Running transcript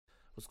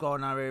What's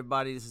going on,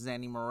 everybody? This is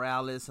Andy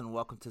Morales, and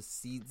welcome to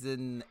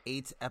Season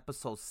 8,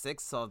 Episode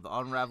 6 of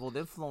Unraveled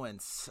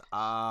Influence.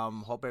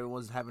 Hope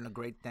everyone's having a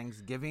great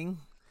Thanksgiving.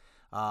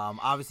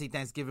 Obviously,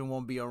 Thanksgiving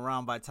won't be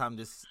around by the time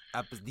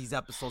these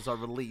episodes are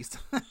released.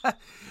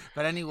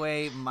 But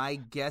anyway, my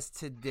guest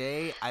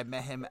today, I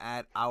met him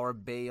at our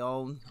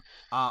Bayonne.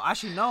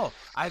 Actually, no,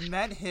 I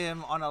met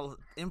him on an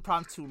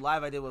impromptu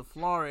live I did with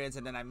Florence,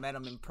 and then I met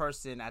him in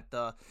person at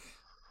the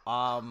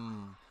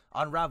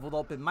Unraveled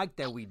open mic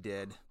that we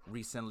did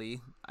recently,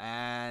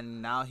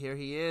 and now here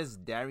he is,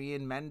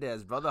 Darian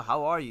Mendez. Brother,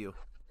 how are you?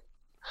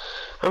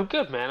 I'm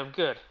good, man. I'm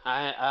good.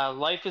 I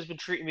life has been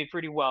treating me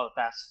pretty well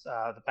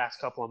the past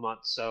couple of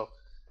months, so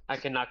I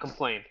cannot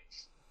complain.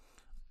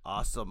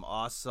 Awesome.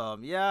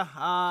 Yeah,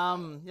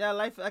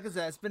 life, like I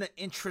said, it's been an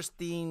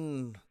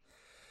interesting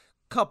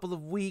couple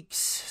of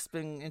weeks. It's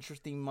been an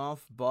interesting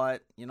month,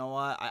 but you know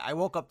what? I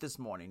woke up this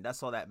morning.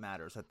 That's all that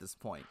matters at this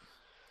point.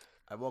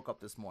 I woke up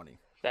this morning.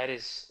 That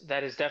is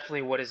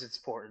definitely what is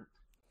important.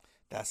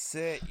 That's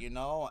it, and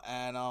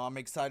I'm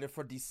excited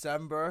for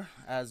December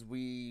as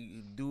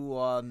we do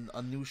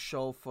a new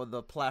show for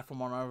the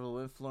platform on Unravel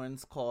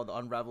Influence called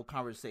Unravel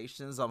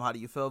Conversations. How do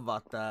you feel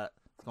about that?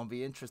 It's gonna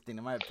be interesting,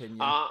 in my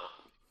opinion. Uh,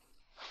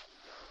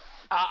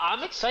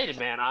 I'm excited,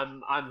 man.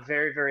 I'm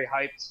very very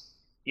hyped.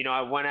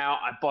 I went out,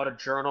 I bought a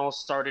journal,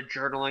 started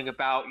journaling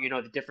about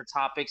the different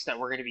topics that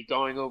we're going to be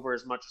going over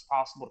as much as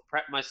possible to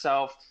prep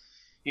myself.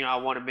 I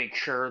want to make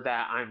sure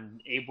that I'm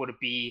able to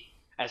be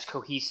as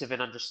cohesive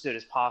and understood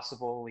as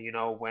possible,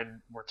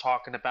 when we're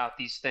talking about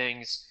these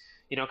things,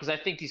 because I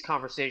think these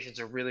conversations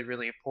are really,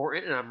 really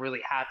important. And I'm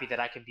really happy that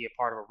I can be a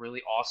part of a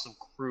really awesome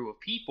crew of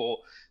people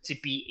to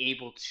be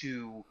able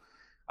to,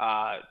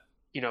 uh,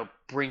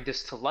 bring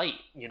this to light,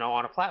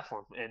 on a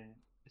platform. And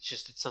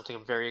it's something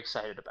I'm very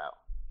excited about.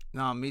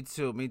 No, me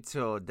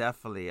too,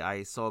 definitely.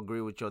 I so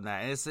agree with you on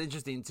that. And it's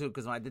interesting too,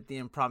 because when I did the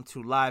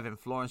impromptu live and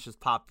Florence just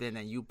popped in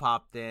and you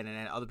popped in and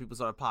then other people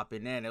started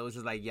popping in, it was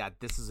just like, yeah,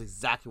 this is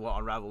exactly what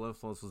Unravel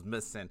Influence was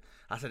missing.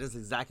 I said, this is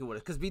exactly what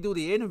it, because we do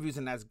the interviews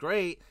and that's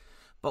great,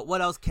 but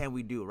what else can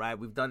we do, right?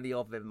 We've done the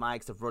open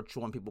mics, the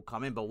virtual, and people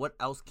come in, but what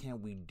else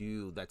can we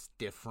do that's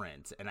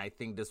different? And I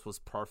think this was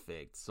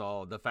perfect.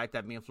 So the fact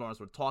that me and Florence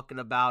were talking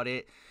about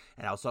it,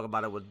 and I was talking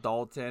about it with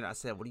Dalton, I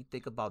said, what do you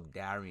think about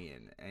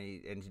Darian?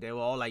 And they were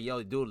all like,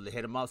 yo, dude,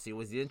 hit him up, see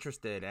was he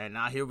interested? And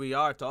now here we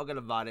are talking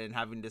about it and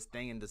having this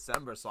thing in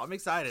December. So I'm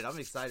excited. I'm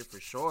excited for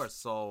sure.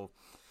 So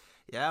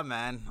yeah,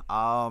 man.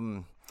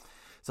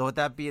 So with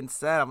that being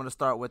said, I'm gonna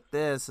start with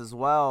this as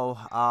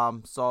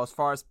well. So as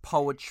far as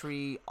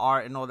poetry,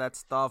 art, and all that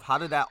stuff, how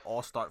did that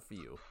all start for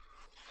you?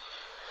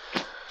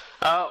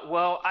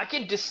 Well, I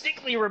can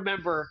distinctly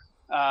remember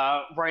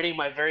writing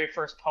my very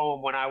first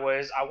poem when I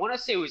want to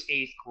say it was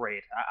eighth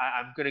grade.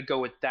 I'm going to go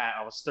with that.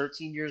 I was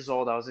 13 years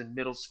old. I was in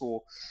middle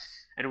school,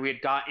 and we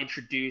had got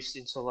introduced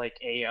into like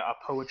a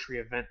poetry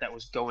event that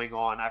was going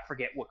on. I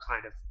forget what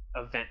kind of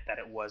event that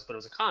it was, but it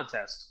was a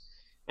contest,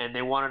 and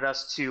they wanted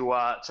us to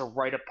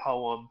write a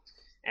poem,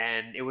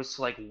 and it was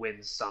to like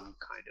win some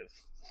kind of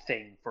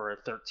thing for a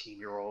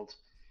 13-year-old.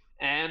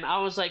 And I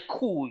was like,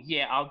 cool,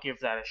 yeah, I'll give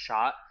that a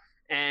shot.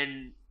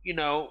 And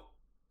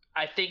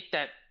I think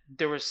that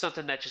there was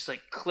something that just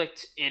like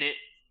clicked in it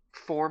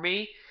for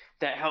me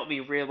that helped me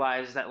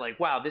realize that like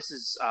wow, this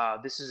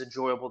is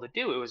enjoyable to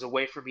do. It was a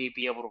way for me to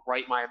be able to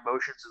write my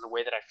emotions and the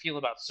way that I feel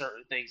about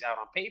certain things out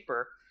on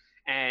paper,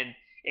 and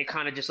it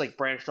kind of just like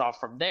branched off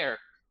from there.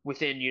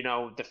 Within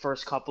the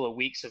first couple of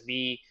weeks of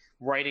me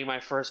writing my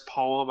first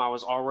poem, I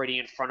was already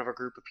in front of a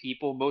group of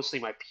people, mostly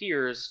my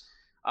peers,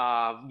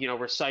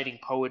 reciting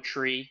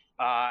poetry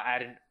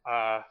at an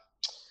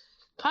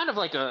kind of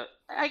like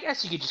I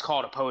guess you could just call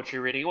it a poetry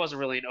reading. It wasn't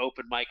really an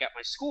open mic at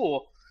my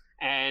school.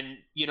 And,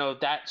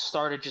 that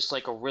started just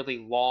like a really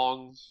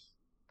long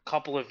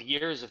couple of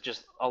years of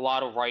just a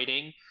lot of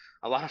writing,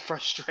 a lot of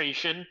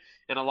frustration,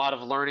 and a lot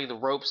of learning the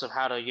ropes of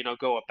how to,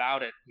 go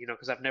about it,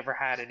 because I've never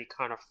had any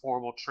kind of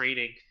formal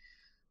training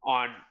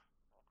on.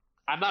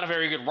 I'm not a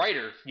very good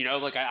writer,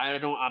 like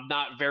I'm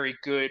not very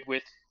good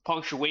with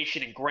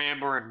punctuation and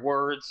grammar and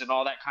words and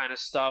all that kind of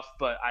stuff.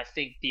 But I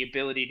think the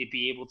ability to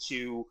be able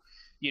to,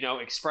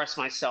 express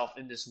myself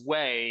in this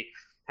way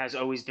has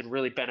always been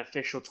really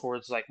beneficial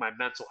towards like my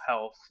mental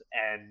health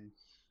and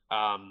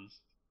um,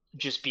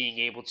 just being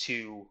able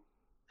to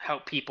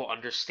help people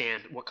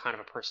understand what kind of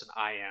a person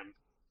I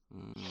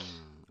am.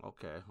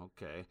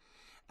 Okay.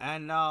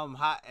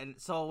 And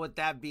so with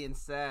that being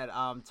said,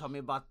 tell me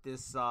about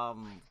this.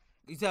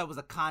 You said it was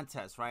a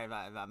contest, right?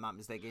 If I'm not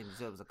mistaken, you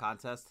said it was a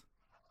contest.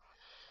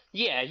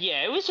 Yeah,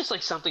 yeah, it was just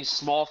like something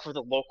small for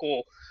the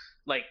local,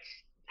 like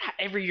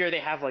every year they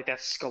have like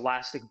that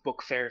Scholastic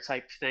Book Fair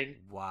type thing.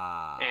 And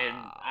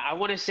I Wow.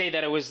 want to say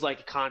that it was like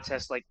a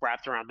contest like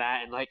wrapped around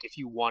that, and like if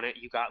you won it,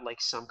 you got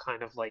like some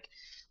kind of like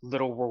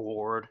little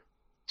reward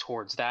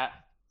towards that.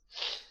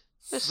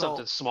 It's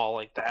something So small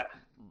like that.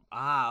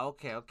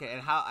 okay.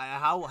 And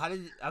how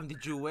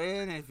did you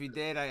win? And if you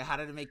did, how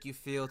did it make you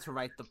feel to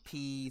write the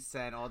piece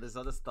and all this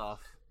other stuff?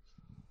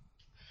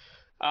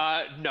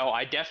 No,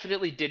 I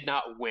definitely did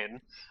not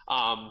win,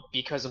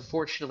 because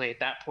unfortunately, at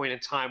that point in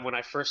time, when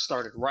I first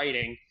started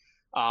writing,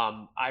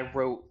 I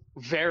wrote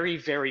very,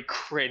 very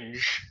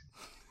cringe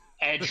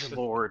edge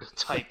lord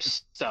type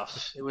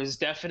stuff. It was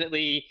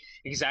definitely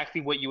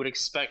exactly what you would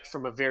expect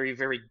from a very,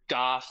 very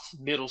goth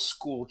middle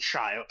school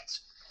child.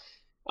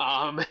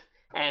 Um,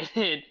 and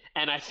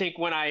and I think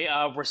when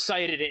I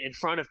recited it in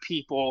front of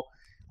people,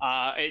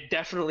 it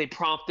definitely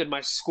prompted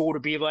my school to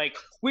be like,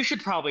 we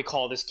should probably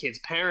call this kid's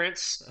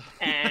parents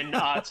and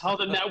tell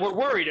them that we're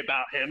worried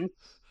about him.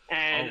 Oh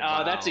And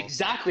that's wow.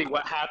 exactly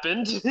what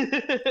happened.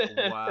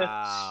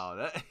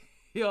 Wow.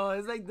 Yo,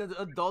 it's like the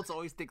adults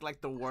always think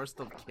like the worst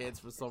of kids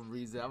for some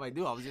reason. I'm like,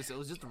 dude, it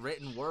was just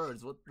written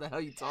words. What the hell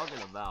are you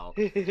talking about?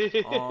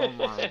 Oh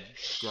my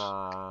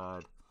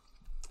god.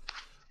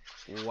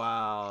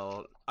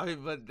 Wow. I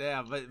mean, but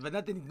yeah, but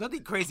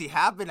nothing crazy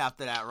happened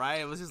after that,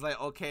 right? It was just like,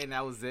 okay, and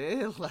that was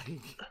it.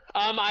 Like,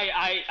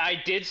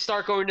 I did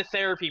start going to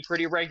therapy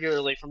pretty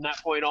regularly from that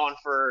point on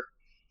for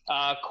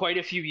quite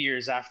a few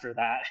years after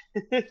that.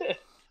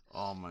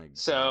 oh my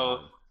So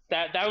god.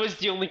 that was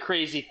the only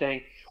crazy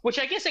thing, which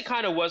I guess it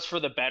kind of was for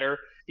the better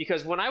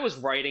because when I was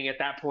writing at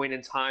that point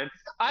in time,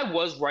 I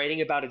was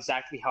writing about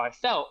exactly how I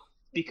felt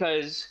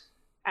because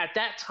at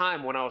that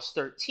time when I was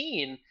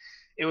 13,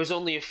 it was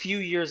only a few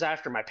years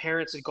after my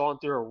parents had gone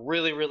through a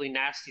really, really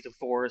nasty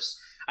divorce.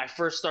 I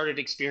first started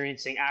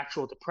experiencing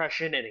actual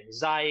depression and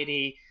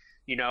anxiety.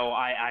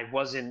 I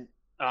wasn't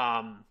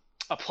um,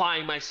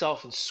 applying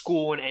myself in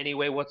school in any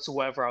way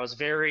whatsoever. I was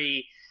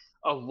very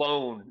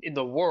alone in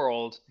the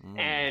world. Mm.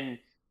 And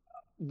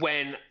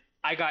when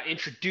I got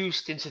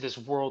introduced into this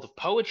world of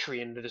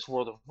poetry, into this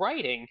world of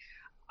writing,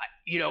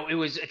 it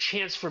was a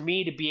chance for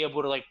me to be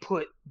able to like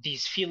put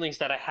these feelings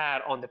that I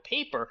had on the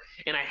paper.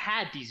 And I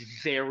had these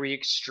very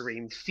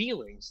extreme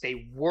feelings.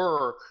 They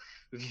were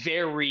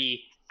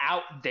very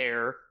out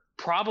there,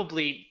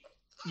 probably,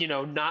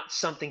 not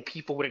something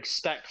people would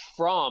expect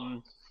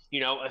from,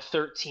 a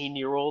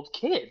 13-year-old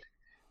kid.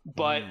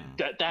 But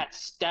Mm.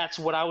 that's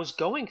what I was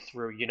going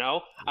through.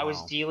 I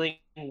was Wow. dealing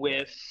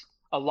with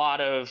a lot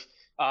of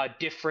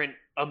different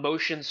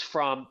emotions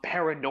from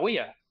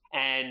paranoia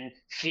and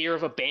fear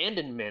of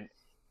abandonment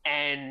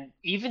and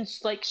even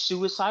like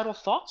suicidal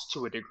thoughts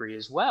to a degree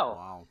as well.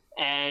 Wow.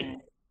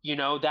 And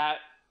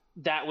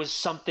that was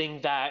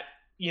something that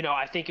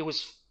I think it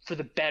was for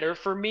the better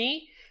for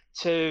me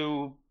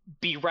to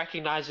be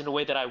recognized in a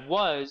way that I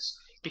was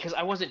because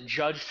I wasn't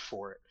judged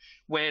for it.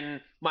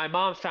 When my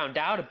mom found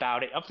out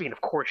about it, I mean,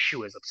 of course, she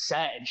was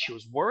upset and she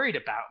was worried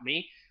about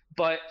me,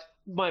 but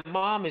my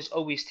mom has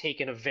always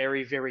taken a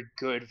very, very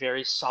good,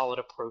 very solid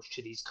approach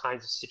to these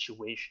kinds of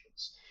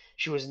situations.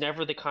 She was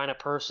never the kind of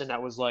person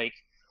that was like,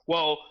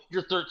 well,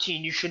 you're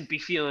 13, you shouldn't be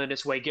feeling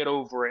this way, get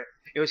over it.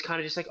 It was kind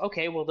of just like,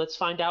 okay, well, let's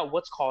find out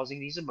what's causing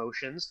these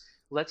emotions.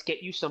 Let's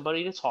get you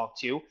somebody to talk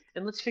to,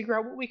 and let's figure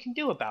out what we can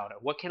do about it.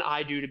 What can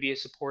I do to be a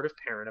supportive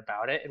parent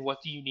about it, and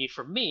what do you need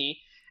from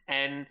me?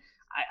 And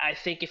I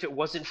think if it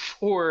wasn't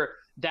for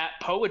that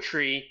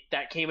poetry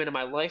that came into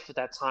my life at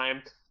that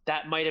time,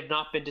 that might have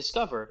not been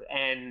discovered,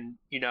 and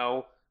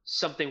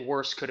something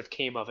worse could have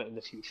came of it in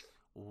the future.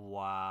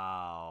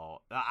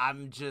 Wow.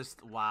 I'm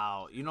just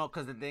wow.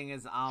 Cuz the thing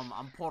is I'm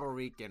Puerto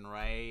Rican,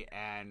 right?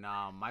 And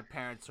my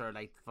parents are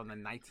like from the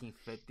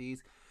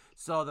 1950s.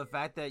 So the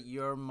fact that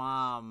your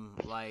mom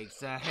like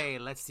said, "Hey,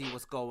 let's see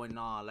what's going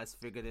on. Let's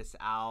figure this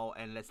out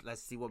and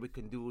let's see what we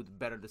can do to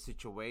better the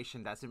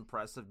situation." That's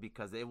impressive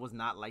because it was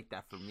not like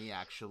that for me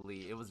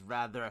actually. It was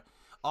rather,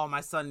 "Oh,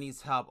 my son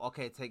needs help.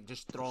 Okay,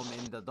 just throw him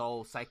in the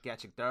whole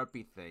psychiatric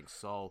therapy thing."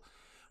 So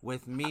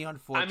with me,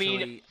 I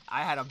mean, unfortunately,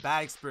 I had a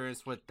bad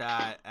experience with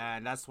that,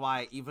 and that's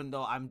why even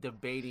though I'm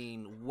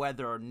debating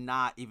whether or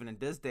not, even in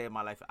this day of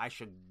my life, I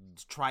should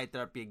try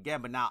therapy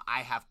again, but now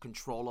I have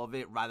control of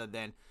it rather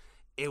than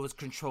it was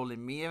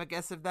controlling me. I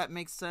guess if that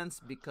makes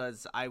sense,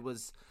 because I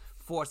was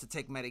forced to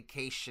take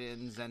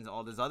medications and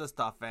all this other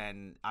stuff.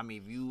 And I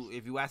mean,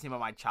 if you ask me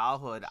about my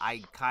childhood,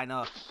 I kind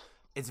of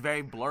it's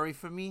very blurry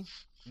for me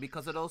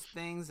because of those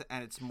things,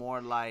 and it's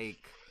more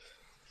like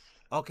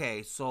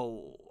okay,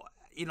 so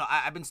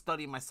I've been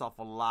studying myself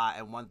a lot,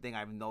 and one thing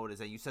I've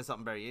noticed, and you said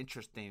something very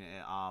interesting,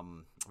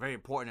 very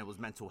important. It was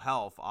mental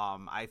health.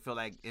 I feel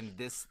like in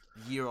this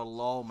year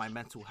alone, my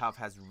mental health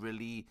has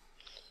really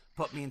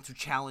put me into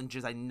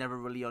challenges I never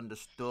really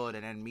understood,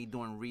 and then me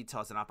doing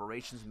retail as an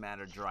operations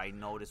manager, I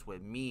noticed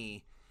with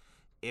me,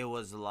 it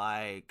was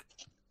like,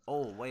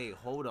 oh wait,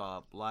 hold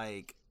up,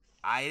 like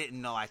I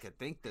didn't know I could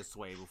think this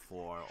way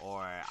before,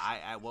 or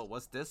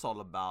what's this all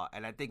about?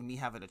 And I think me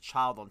having a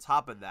child on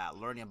top of that,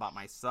 learning about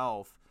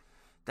myself,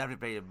 definitely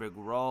played a big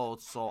role.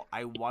 So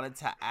I wanted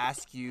to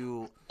ask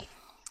you,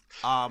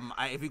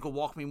 if you could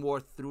walk me more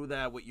through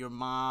that with your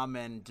mom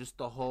and just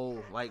the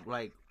whole like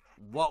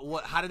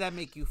what how did that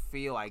make you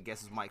feel? I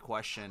guess is my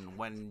question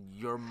when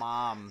your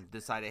mom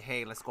decided,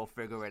 hey, let's go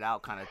figure it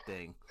out, kind of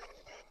thing.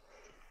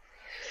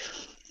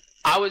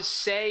 I would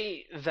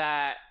say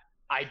that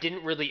I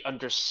didn't really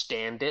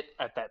understand it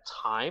at that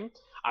time.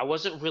 I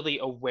wasn't really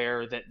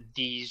aware that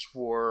these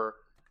were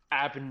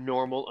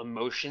abnormal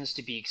emotions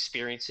to be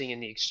experiencing in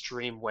the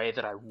extreme way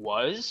that I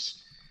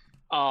was.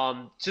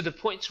 To the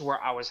point to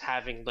where I was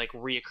having like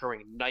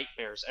reoccurring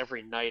nightmares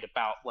every night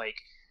about like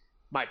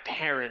my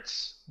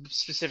parents,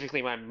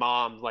 specifically my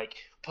mom, like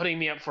putting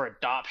me up for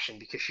adoption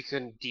because she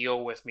couldn't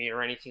deal with me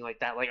or anything like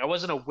that. Like I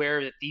wasn't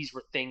aware that these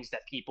were things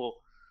that people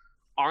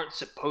aren't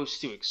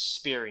supposed to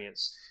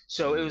experience.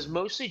 So it was Mm.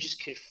 mostly just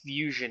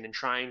confusion and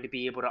trying to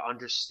be able to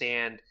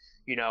understand,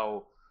 you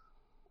know,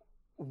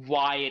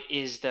 why it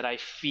is that I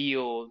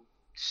feel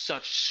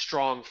such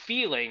strong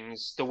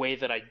feelings the way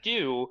that I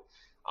do,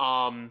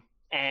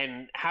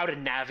 and how to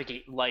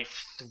navigate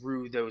life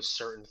through those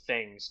certain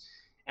things,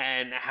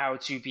 and how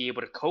to be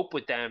able to cope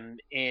with them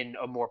in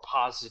a more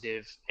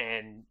positive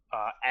and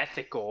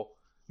ethical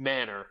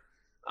manner.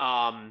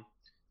 Um,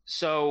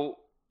 so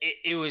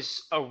it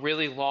was a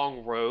really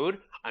long road.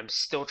 I'm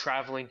still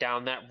traveling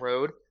down that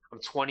road.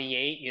 I'm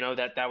 28.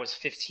 That was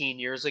 15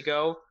 years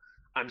ago.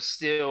 I'm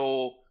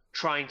still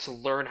trying to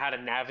learn how to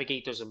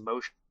navigate those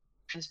emotions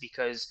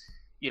because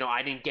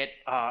I didn't get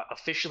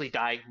officially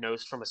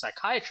diagnosed from a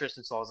psychiatrist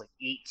until I was like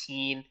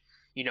 18.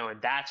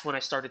 And that's when I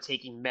started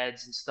taking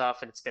meds and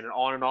stuff, and it's been an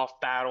on and off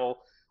battle.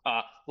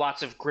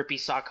 Lots of grippy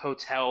sock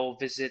hotel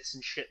visits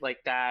and shit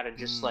like that, and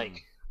just like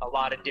Mm. a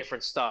lot of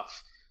different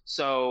stuff.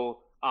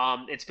 So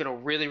it's been a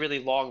really really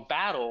long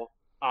battle,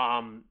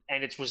 and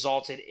it's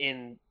resulted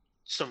in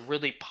some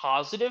really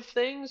positive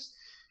things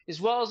as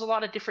well as a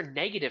lot of different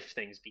negative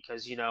things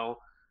because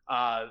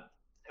uh,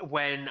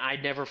 when I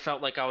never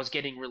felt like I was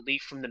getting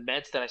relief from the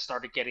meds that I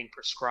started getting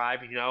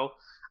prescribed,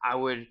 I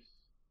would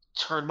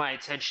turn my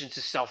attention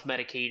to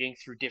self-medicating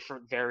through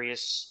different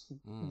various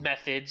Mm.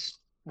 methods,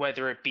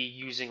 whether it be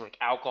using like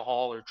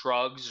alcohol or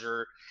drugs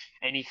or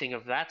anything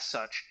of that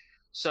such.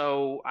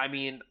 So, I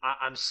mean,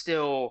 I'm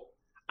still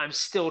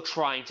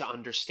trying to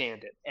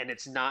understand it, and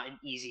it's not an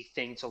easy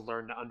thing to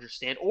learn to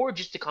understand or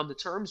just to come to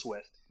terms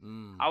with.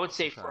 Mm. I would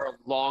say Okay. for a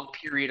long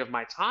period of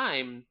my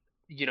time,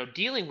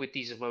 dealing with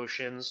these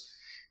emotions,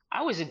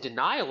 I was in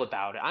denial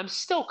about it. I'm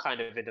still kind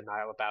of in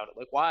denial about it.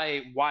 Like,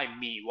 why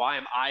me? Why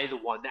am I the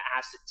one that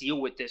has to deal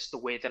with this the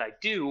way that I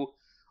do?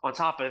 On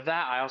top of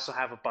that, I also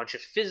have a bunch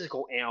of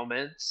physical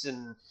ailments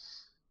and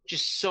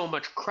just so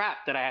much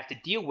crap that I have to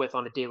deal with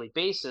on a daily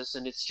basis.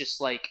 And it's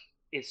just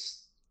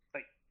it's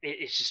like,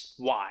 it's just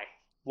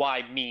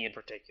why me in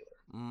particular?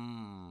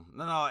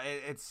 No, no,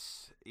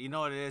 it's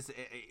what it is.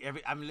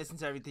 I'm listening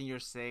to everything you're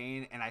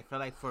saying, and I feel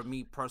like for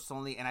me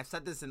personally, and I've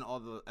said this in all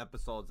the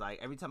episodes. Like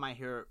every time I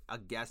hear a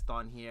guest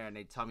on here and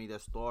they tell me their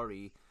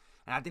story,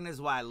 and I think this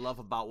is what I love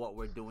about what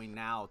we're doing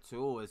now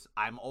too. Is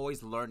I'm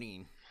always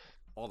learning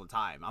all the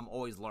time. I'm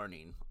always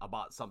learning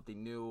about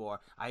something new, or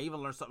I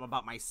even learn something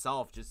about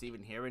myself just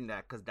even hearing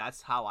that, because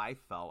that's how I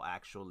felt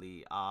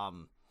actually.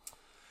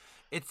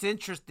 It's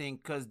interesting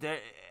because there,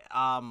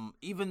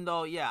 even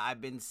though yeah, I've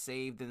been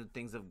saved in the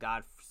things of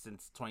God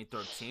since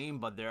 2013,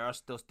 but there are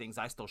still things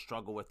I still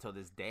struggle with till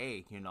this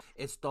day.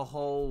 It's the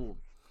whole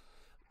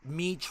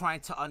me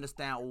trying to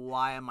understand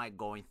why am I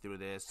going through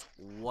this,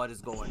 what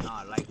is going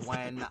on. Like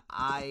when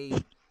I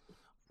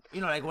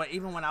like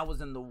even when I was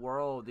in the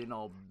world,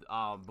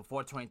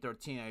 before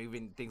 2013, or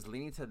even things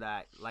leading to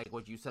that, like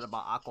what you said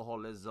about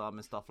alcoholism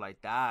and stuff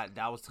like that,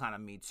 that was kind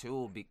of me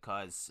too.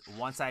 Because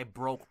once I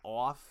broke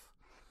off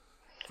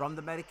from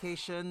the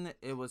medication,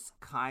 it was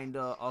kind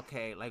of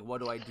okay. Like, what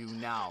do I do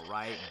now,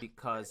 right?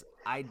 Because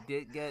I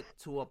did get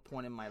to a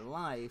point in my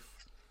life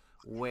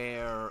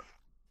where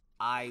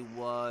I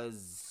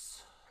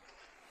was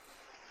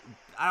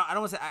I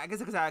don't want to say, I guess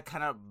because I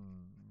kind of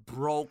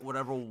broke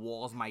whatever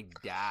walls my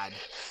dad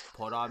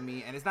put on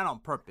me, and it's not on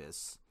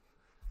purpose.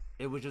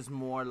 It was just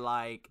more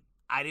like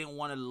I didn't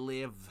want to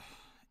live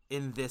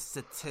in this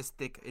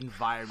statistic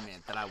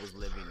environment that I was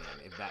living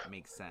in, if that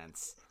makes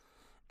sense.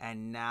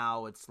 And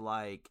now it's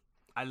like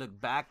I look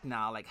back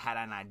now, like had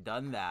I not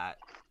done that,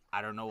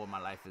 I don't know what my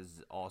life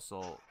is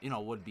also,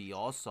 would be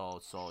also.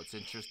 So it's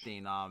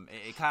interesting.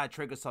 It kind of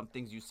triggers some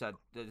things you said.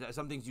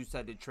 Some things you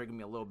said did trigger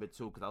me a little bit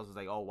too, because I was just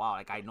like, oh wow,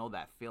 like I know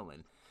that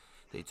feeling.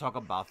 They talk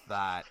about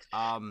that.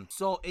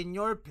 So in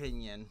your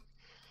opinion,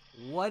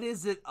 what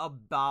is it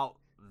about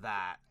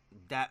that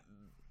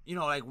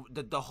like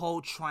the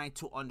whole trying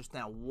to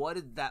understand, what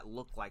did that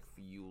look like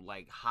for you?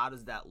 Like how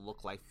does that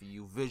look like for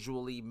you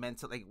visually,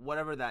 mentally, like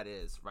whatever that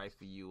is, right,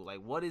 for you?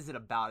 Like what is it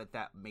about it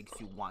that makes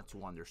you want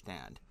to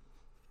understand?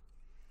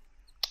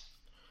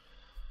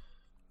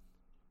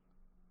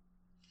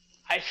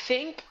 I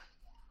think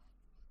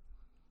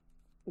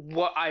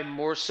what I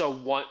more so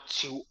want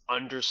to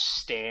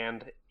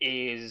understand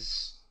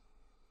is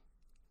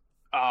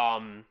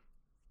um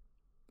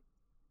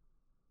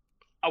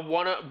I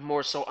want to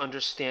more so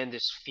understand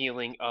this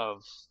feeling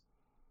of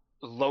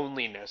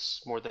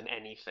loneliness more than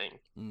anything.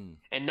 Mm.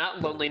 And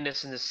not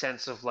loneliness in the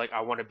sense of like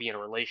I want to be in a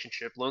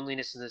relationship,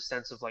 loneliness in the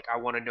sense of like I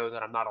want to know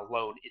that I'm not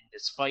alone in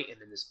this fight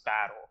and in this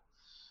battle.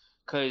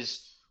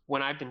 Because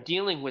when I've been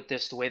dealing with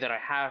this the way that I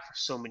have for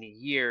so many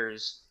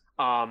years,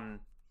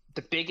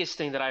 the biggest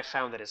thing that I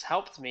found that has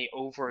helped me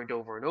over and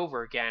over and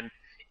over again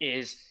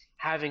is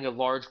having a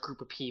large group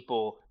of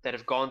people that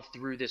have gone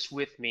through this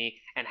with me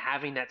and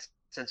having that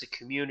sense of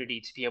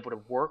community to be able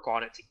to work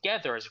on it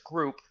together as a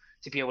group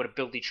to be able to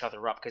build each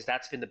other up, because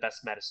that's been the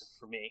best medicine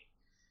for me.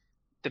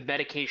 The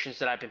medications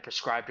that I've been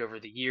prescribed over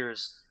the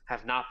years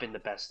have not been the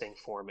best thing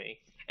for me.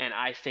 And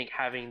I think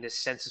having this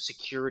sense of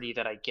security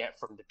that I get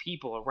from the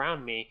people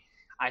around me,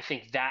 I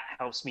think that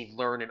helps me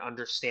learn and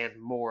understand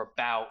more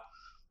about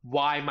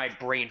why my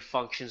brain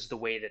functions the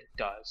way that it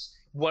does.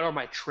 What are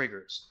my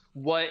triggers?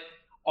 What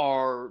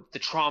are the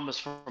traumas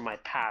from my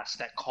past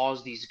that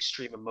cause these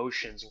extreme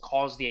emotions and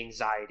cause the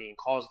anxiety and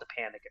cause the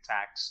panic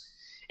attacks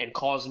and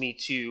cause me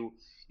to,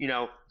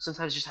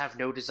 sometimes just have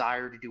no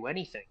desire to do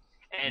anything.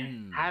 And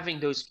Mm. having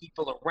those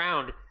people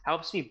around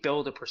helps me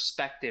build a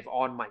perspective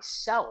on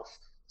myself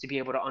to be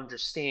able to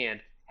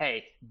understand,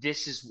 hey,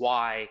 this is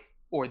why,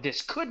 or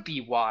this could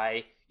be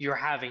why you're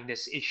having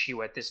this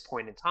issue at this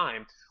point in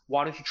time.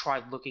 Why don't you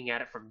try looking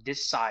at it from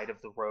this side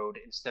of the road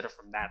instead of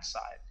from that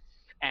side?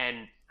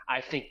 And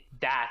I think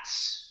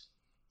that's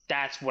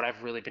what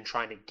I've really been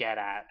trying to get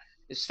at,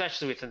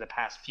 especially within the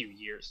past few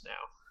years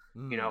now.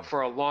 Mm.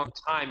 For a long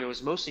time, it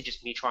was mostly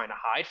just me trying to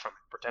hide from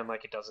it, pretend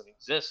like it doesn't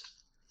exist.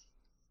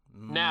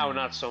 Now,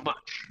 not Mm. so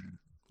much.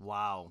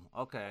 Wow.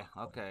 Okay.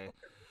 Okay.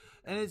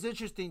 And it's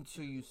interesting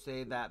to you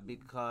say that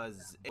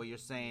because what you're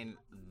saying,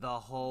 the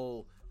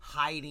whole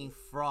hiding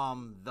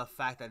from the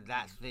fact that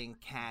that thing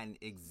can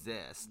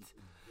exist.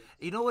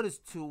 You know what is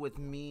too with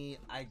me?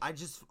 I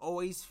just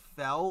always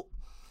felt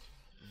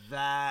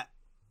that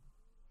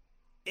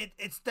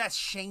it's that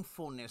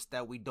shamefulness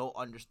that we don't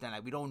understand.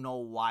 Like we don't know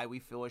why we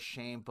feel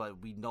ashamed,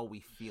 but we know we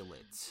feel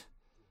it.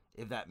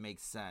 If that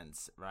makes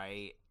sense,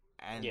 right?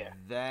 And Yeah.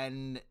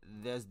 then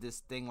there's this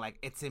thing like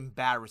it's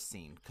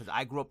embarrassing because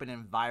I grew up in an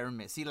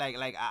environment. See,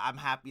 I'm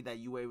happy that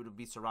you were able to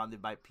be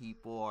surrounded by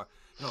people or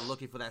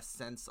looking for that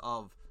sense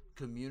of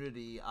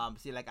community.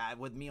 See,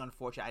 with me,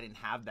 unfortunately, I didn't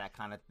have that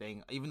kind of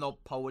thing. Even though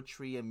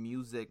poetry and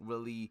music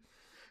really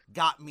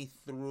got me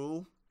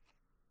through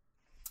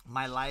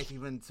my life,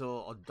 even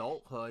to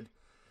adulthood,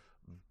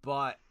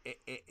 but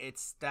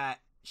it's that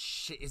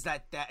shit. Is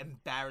that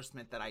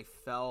embarrassment that I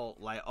felt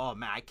like, oh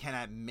man, I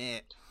can't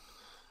admit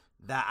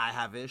that I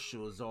have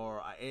issues,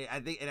 or I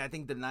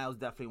think denial is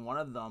definitely one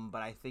of them.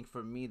 But I think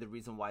for me, the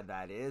reason why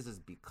that is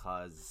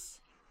because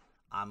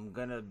I'm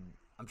gonna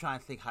I'm trying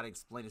to think how to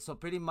explain it. So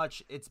pretty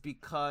much, it's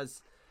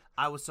because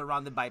I was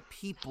surrounded by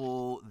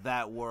people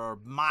that were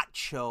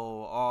macho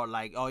or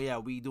like, oh yeah,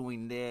 we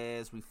doing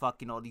this, we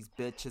fucking all these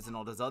bitches and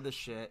all this other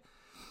shit,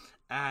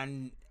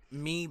 and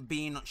me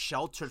being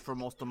sheltered for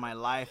most of my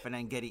life and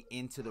then getting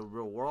into the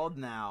real world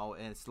now,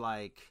 it's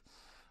like,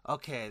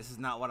 okay, this is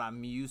not what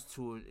I'm used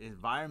to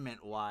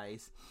environment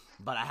wise,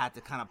 but I had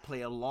to kind of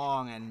play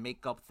along and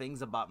make up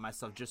things about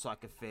myself just so I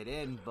could fit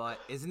in. But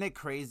isn't it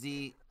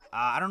crazy?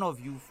 I don't know if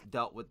you've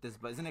dealt with this,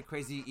 but isn't it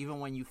crazy even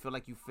when you feel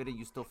like you fit in,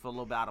 you still feel a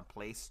little bit out of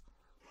place?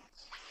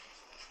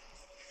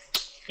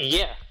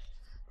 Yeah.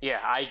 Yeah,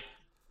 I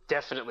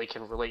definitely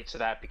can relate to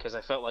that because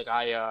I felt like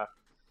I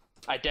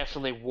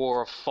definitely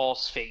wore a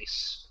false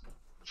face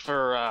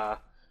for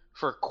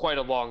for quite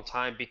a long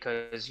time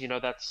because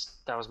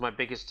that was my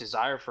biggest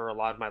desire for a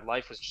lot of my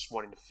life, was just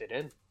wanting to fit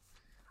in.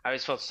 I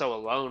always felt so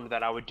alone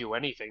that I would do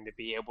anything to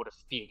be able to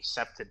be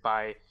accepted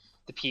by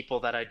the people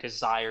that I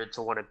desired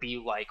to want to be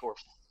like or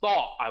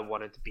thought I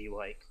wanted to be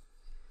like.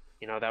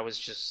 That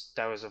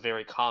was a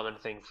very common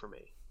thing for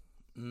me.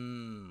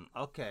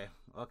 Okay,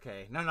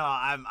 okay. No, no,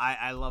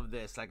 I love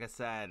this. Like I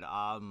said,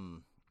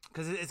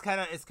 because it's kind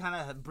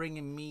of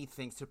bringing me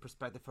things to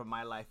perspective from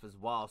my life as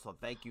well. So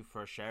thank you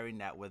for sharing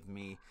that with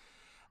me.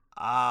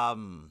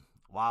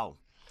 Wow.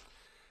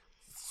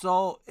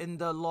 So in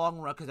the long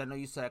run, because I know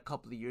you said a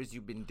couple of years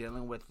you've been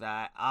dealing with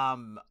that.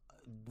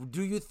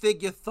 Do you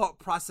think your thought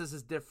process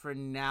is different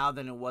now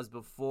than it was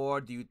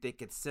before? Do you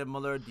think it's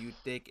similar? Do you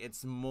think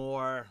it's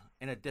more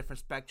in a different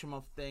spectrum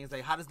of things?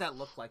 Like, how does that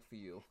look like for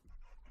you?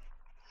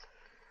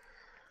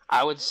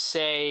 I would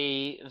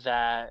say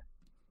that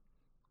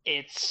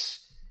it's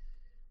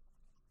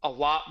a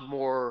lot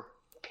more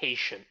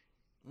patient.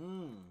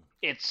 Mm.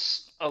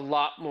 It's a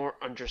lot more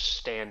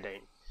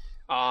understanding.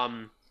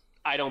 Um,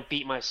 I don't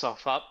beat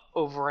myself up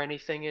over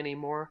anything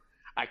anymore.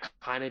 I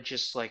kind of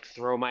just like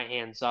throw my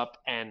hands up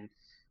and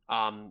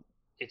um,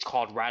 it's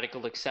called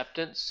radical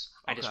acceptance.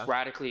 I just Okay.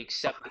 radically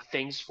accept the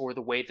things for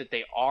the way that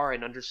they are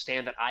and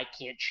understand that I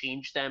can't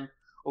change them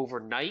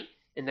overnight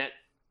and that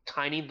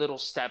tiny little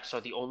steps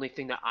are the only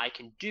thing that I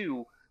can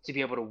do to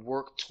be able to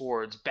work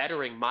towards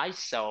bettering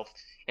myself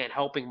and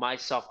helping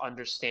myself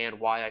understand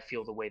why I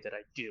feel the way that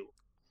I do.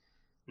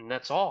 And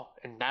that's all.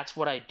 And that's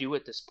what I do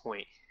at this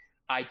point.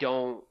 I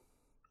don't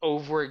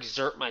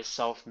overexert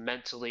myself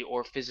mentally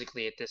or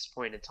physically at this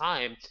point in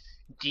time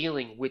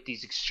dealing with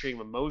these extreme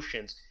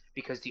emotions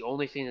because the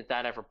only thing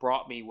that ever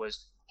brought me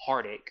was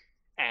heartache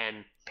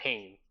and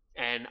pain.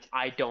 And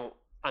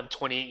I'm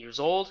 28 years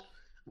old.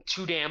 I'm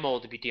too damn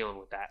old to be dealing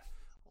with that.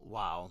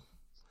 Wow.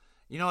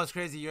 You know what's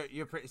crazy?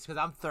 You're because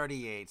I'm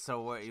 38,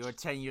 so you're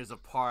 10 years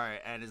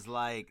apart, and it's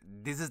like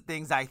this is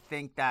things I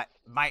think that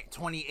my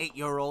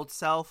 28-year-old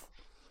self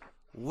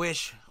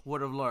wish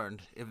would have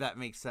learned, if that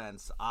makes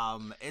sense.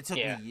 It took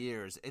me Yeah.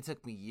 years. It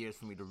took me years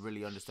for me to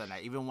really understand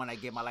that. Even when I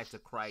gave my life to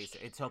Christ,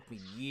 it took me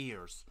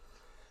years.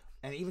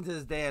 And even to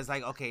this day, it's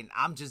like, okay,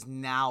 I'm just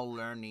now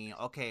learning.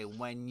 Okay,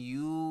 when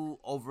you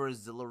over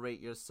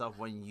exhilarate yourself,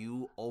 when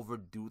you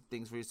overdo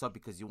things for yourself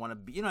because you want to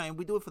be, and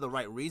we do it for the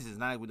right reasons,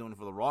 not like we're doing it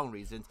for the wrong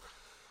reasons.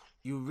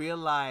 You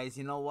realize,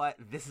 you know what?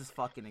 This is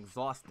fucking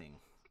exhausting.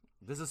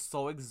 This is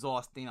so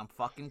exhausting. I'm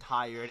fucking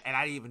tired, and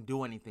I didn't even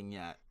do anything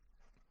yet.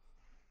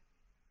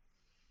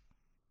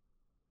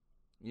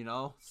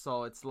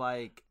 So it's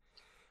like,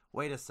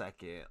 wait a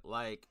second,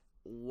 like,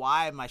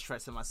 why am I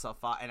stressing myself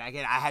out? And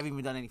again, I haven't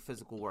even done any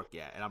physical work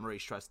yet, and I'm already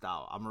stressed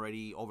out. I'm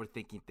already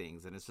overthinking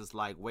things, and it's just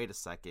like, wait a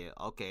second,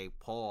 okay,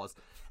 pause.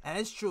 And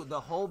it's true,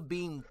 the whole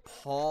being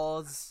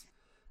pause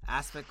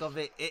aspect of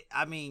it.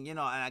 I mean,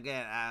 and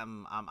again,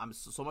 I'm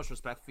so much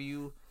respect for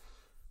you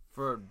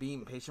for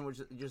being patient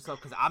with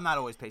yourself, because I'm not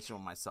always patient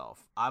with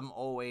myself. I'm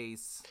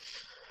always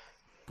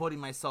putting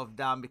myself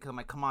down because I'm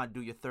like, come on,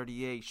 dude, you're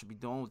 38, you should be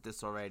done with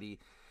this already.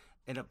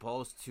 In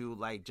opposed to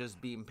like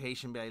just being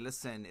patient, be like,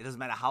 listen, it doesn't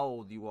matter how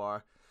old you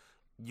are,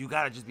 you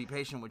gotta just be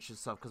patient with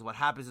yourself. Because what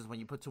happens is when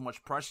you put too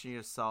much pressure on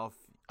yourself,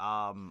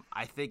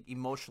 I think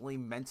emotionally,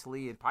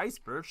 mentally, and probably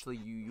spiritually,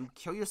 you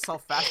kill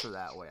yourself faster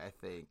that way. I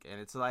think, and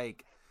it's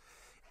like,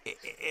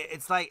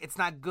 it's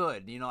not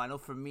good. I know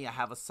for me, I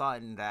have a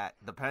son that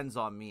depends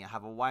on me. I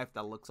have a wife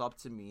that looks up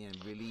to me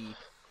and really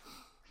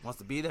wants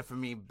to be there for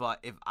me. But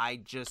if I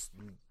just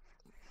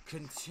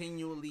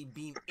continually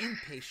being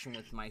impatient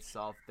with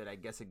myself, that I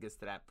guess it gets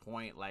to that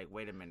point, like,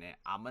 wait a minute,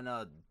 I'm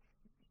gonna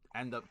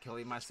end up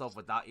killing myself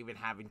without even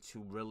having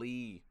to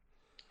really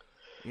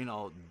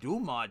do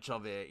much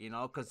of it,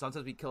 because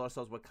sometimes we kill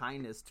ourselves with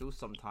kindness too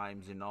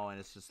sometimes, and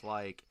it's just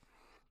like,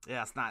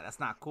 yeah, that's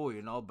not cool,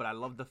 but I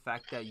love the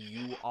fact that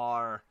you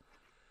are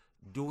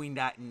doing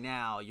that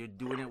now. You're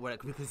doing it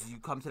because you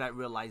come to that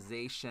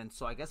realization.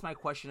 So I guess my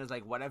question is,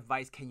 like, what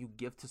advice can you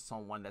give to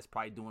someone that's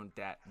probably doing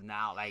that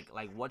now? Like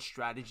what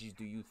strategies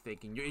do you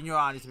think, in your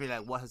honest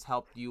opinion, like, what has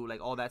helped you,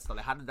 like, all that stuff,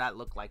 like, how did that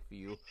look like for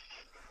you?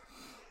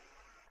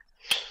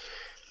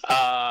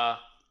 Uh,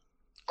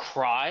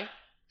 Cry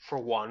for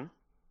one.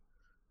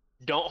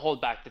 Don't hold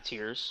back the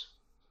tears.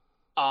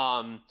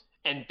 Um,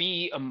 and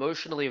be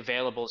emotionally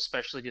available,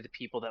 especially to the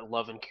people that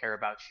love and care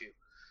about you.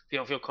 If you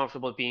don't feel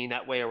comfortable being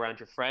that way around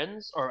your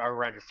friends or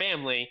around your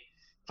family,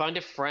 find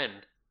a friend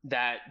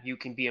that you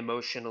can be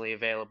emotionally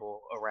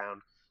available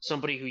around,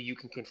 somebody who you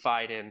can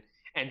confide in,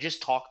 and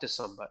just talk to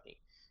somebody.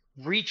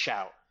 Reach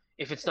out.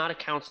 If it's not a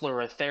counselor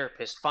or a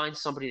therapist, find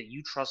somebody that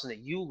you trust and that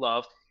you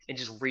love and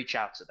just reach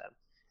out to them.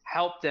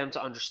 Help them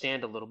to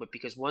understand a little bit,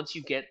 because once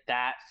you get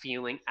that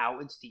feeling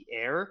out into the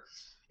air,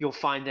 you'll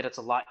find that it's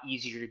a lot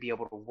easier to be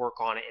able to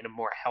work on it in a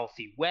more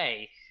healthy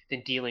way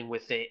than dealing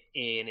with it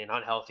in an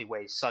unhealthy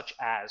way, such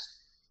as,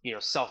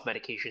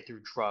 self-medication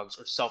through drugs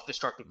or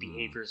self-destructive Mm.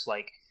 behaviors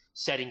like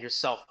setting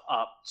yourself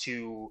up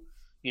to,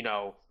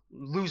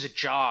 lose a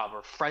job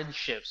or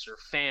friendships or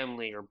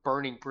family or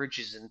burning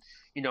bridges and,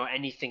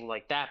 anything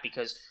like that.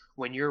 Because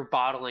when you're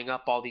bottling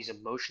up all these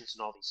emotions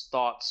and all these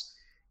thoughts,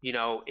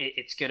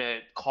 it's going to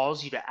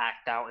cause you to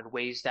act out in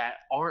ways that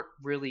aren't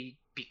really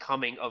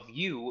becoming of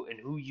you and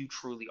who you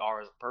truly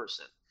are as a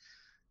person.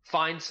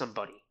 Find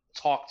somebody,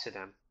 talk to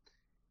them,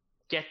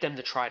 get them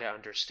to try to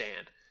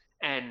understand.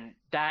 And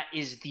that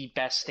is the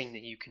best thing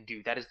that you can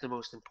do. That is the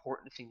most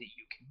important thing that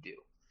you can do.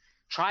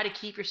 Try to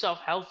keep yourself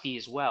healthy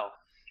as well.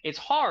 It's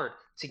hard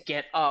to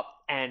get up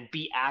and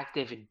be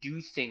active and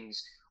do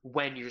things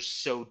when you're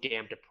so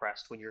damn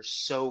depressed, when you're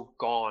so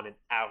gone and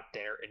out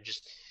there and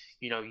just,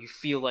 you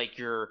feel like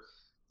you're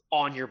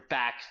on your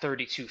back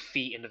 32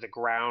 feet into the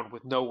ground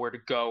with nowhere to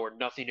go or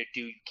nothing to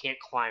do. You can't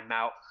climb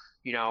out.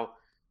 You know,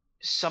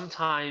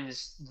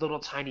 Sometimes little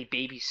tiny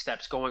baby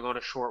steps, going on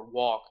a short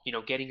walk,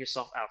 getting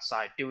yourself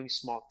outside, doing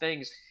small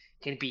things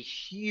can be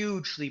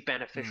hugely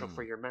beneficial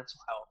for Mm. your mental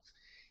health.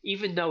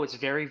 Even though it's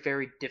very,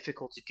 very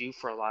difficult to do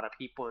for a lot of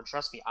people. And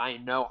trust me, I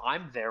know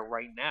I'm there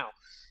right now.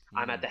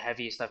 I'm at Mm. the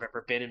heaviest I've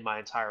ever been in my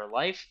entire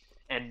life.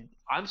 And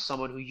I'm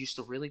someone who used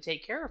to really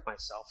take care of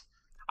myself.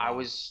 I Wow.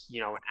 was,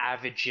 an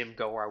avid gym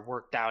goer. I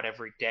worked out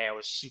every day. I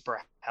was super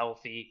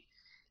healthy.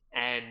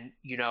 And,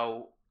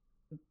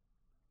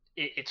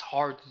 it's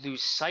hard to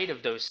lose sight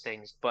of those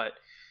things. But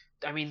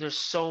I mean, there's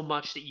so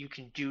much that you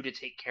can do to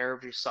take care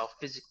of yourself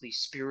physically,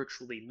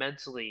 spiritually,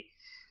 mentally,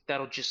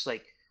 that'll just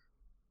like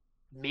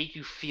make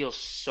you feel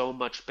so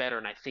much better.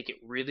 And I think it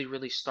really,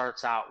 really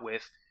starts out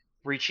with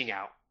reaching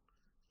out,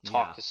 Yeah.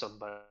 talk to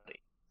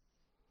somebody.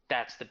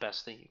 That's the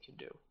best thing you can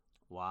do.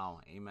 Wow,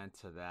 amen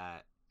to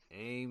that.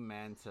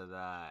 Amen to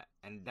that.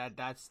 And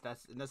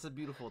that's a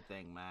beautiful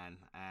thing, man.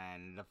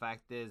 And the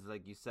fact is,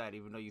 like you said,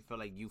 even though you feel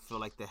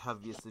like the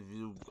heaviest of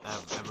you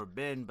have ever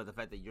been, but the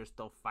fact that you're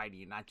still fighting,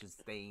 you're not just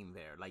staying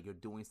there, like, you're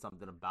doing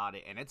something about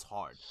it, and it's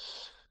hard.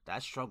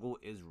 That struggle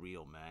is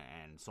real, man,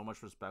 and so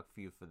much respect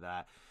for you for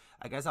that.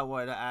 I guess I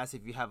wanted to ask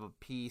if you have a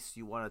piece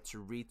you wanted to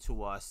read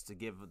to us to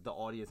give the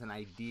audience an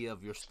idea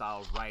of your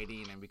style of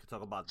writing, and we could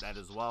talk about that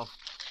as well.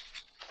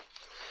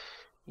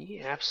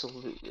 Yeah,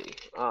 absolutely.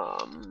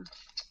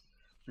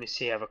 Let me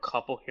see. I have a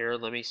couple here.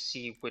 Let me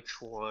see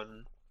which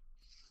one.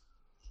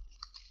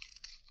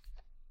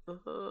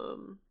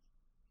 Um,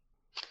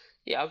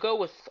 yeah, I'll go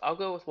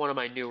with one of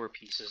my newer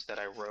pieces that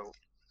I wrote.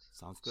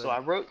 Sounds So good. I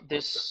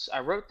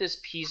wrote this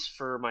piece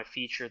for my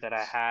feature that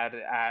I had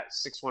at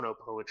 610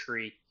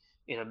 Poetry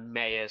in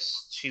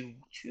Emmaus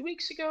two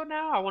weeks ago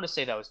now. I want to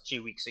say that was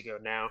 2 weeks ago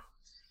now.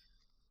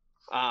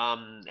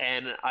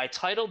 And I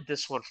titled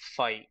this one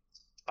 "Fight."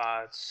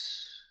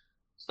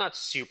 It's not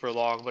super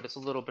long, but it's a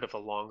little bit of a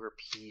longer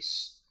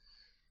piece.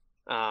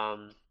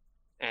 Um,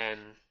 and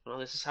well,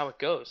 this is how it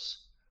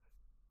goes.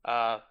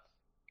 Uh,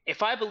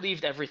 if I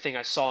believed everything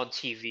I saw on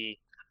TV,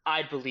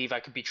 I'd believe I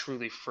could be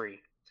truly free.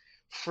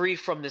 Free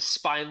from this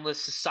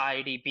spineless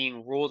society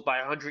being ruled by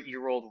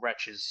 100-year-old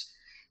wretches,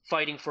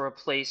 fighting for a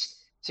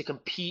place to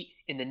compete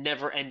in the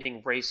never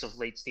ending race of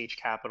late stage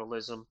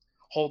capitalism,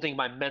 holding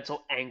my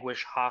mental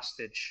anguish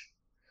hostage.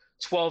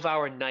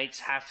 12-hour nights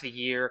half the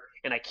year,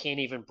 and I can't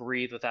even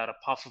breathe without a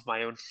puff of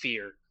my own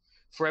fear,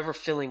 forever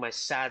filling my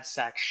sad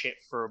sack shit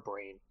for a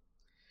brain.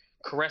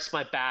 Caress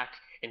my back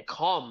and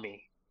calm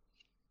me,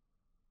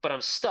 but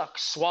I'm stuck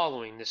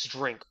swallowing this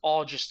drink,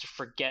 all just to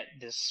forget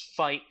this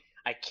fight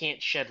I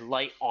can't shed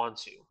light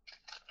onto.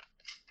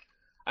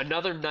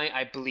 Another night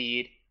I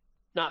bleed,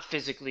 not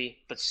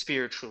physically, but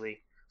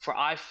spiritually, for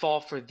I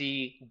fall for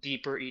thee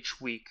deeper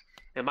each week.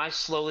 Am I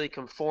slowly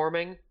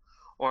conforming,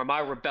 or am I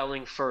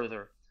rebelling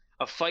further?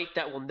 A fight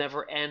that will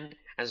never end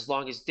as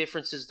long as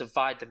differences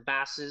divide the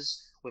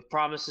masses with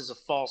promises of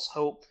false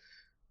hope.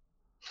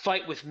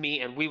 Fight with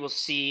me, and we will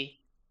see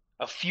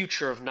a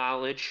future of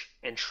knowledge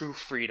and true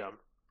freedom.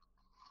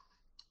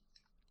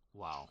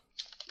 Wow.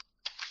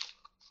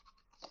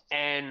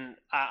 And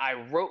I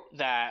wrote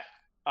that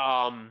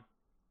um,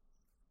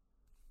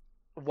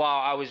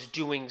 while I was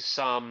doing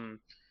some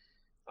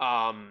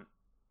um,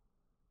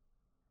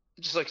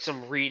 just like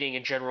some reading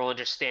and general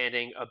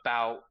understanding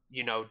about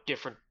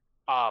different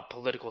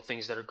political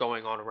things that are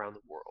going on around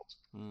the world.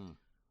 Hmm.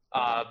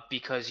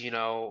 Because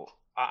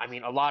I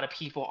mean, a lot of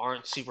people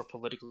aren't super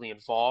politically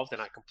involved,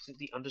 and I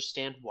completely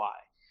understand why.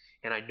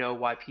 And I know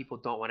why people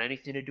don't want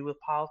anything to do with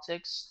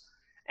politics,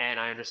 and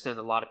I understand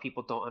a lot of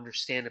people don't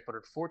understand it. But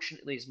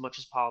unfortunately, as much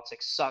as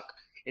politics suck,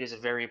 it is a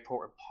very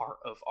important part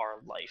of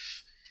our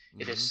life.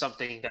 It is Mm-hmm.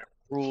 something that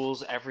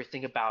rules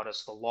everything about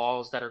us, the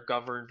laws that are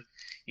governed,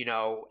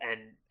 and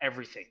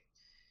everything.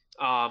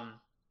 Um,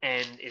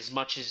 and as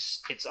much as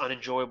it's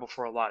unenjoyable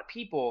for a lot of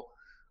people,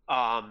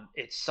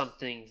 it's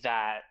something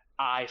that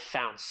I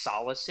found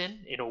solace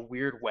in a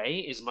weird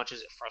way, as much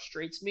as it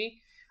frustrates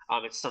me.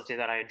 It's something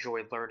that I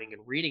enjoy learning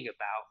and reading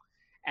about.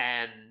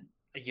 And,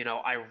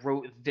 I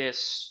wrote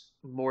this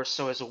more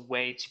so as a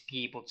way to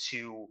be able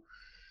to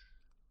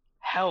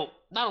help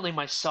not only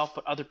myself,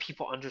 but other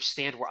people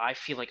understand where I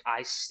feel like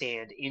I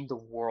stand in the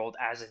world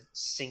as a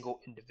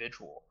single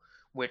individual,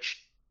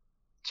 which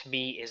to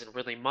me isn't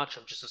really much.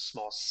 I'm just a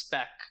small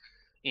speck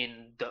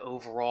in the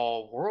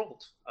overall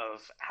world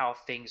of how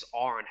things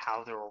are and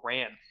how they're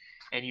ran.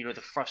 And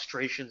the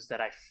frustrations that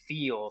I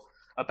feel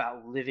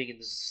about living in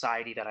the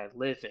society that I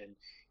live in,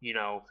 you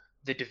know,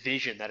 the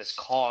division that is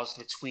caused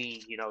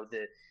between,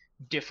 the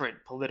different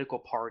political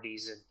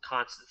parties and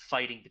constant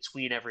fighting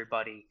between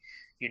everybody,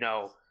 you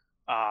know,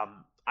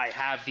 I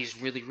have these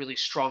really, really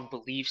strong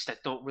beliefs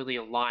that don't really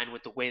align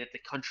with the way that the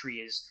country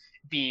is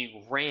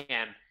being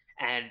ran.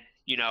 And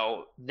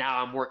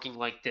now I'm working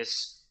like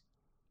this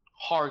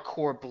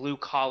hardcore blue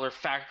collar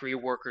factory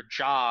worker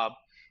job,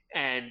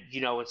 and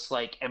it's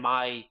like, am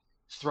I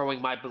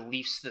throwing my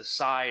beliefs to the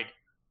side?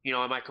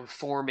 Am I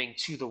conforming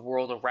to the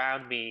world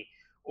around me,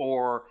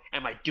 or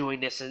am I doing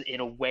this in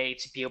a way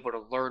to be able to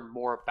learn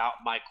more about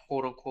my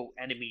quote unquote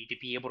enemy, to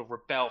be able to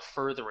rebel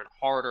further and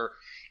harder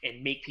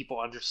and make people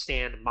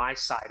understand my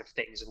side of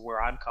things and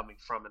where I'm coming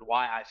from and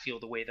why I feel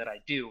the way that I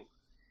do?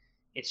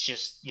 It's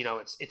just,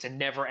 it's a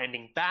never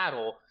ending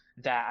battle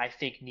that I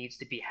think needs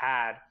to be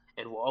had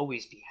and will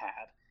always be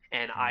had.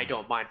 And I Hmm.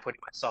 don't mind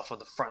putting myself on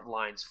the front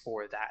lines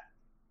for that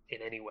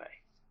in any way.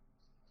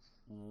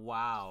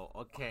 Wow.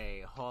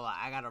 Okay. Hold on.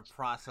 I gotta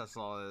process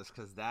all this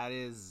because that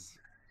is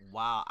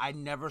wow. I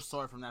never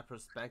saw it from that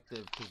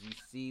perspective. Because you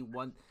see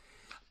one.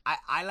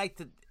 I like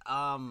to.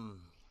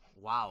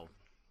 Wow.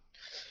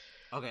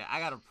 Okay. I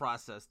gotta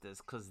process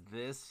this because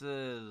this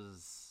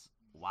is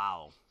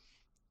wow.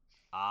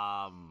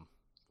 Um.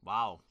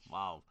 Wow.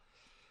 Wow.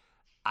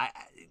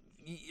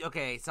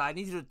 Okay, so I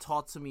need you to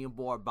talk to me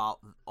more about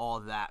all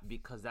that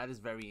because that is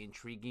very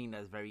intriguing.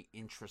 That's very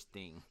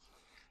interesting.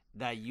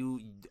 That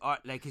you are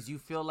like, cause you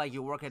feel like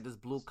you work at this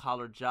blue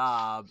collar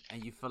job,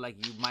 and you feel like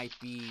you might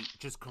be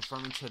just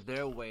conforming to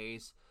their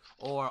ways,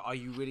 or are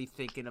you really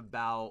thinking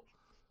about?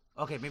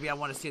 Okay, maybe I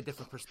want to see a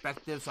different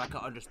perspective so I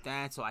can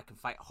understand, so I can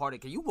fight harder.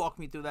 Can you walk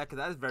me through that? Cause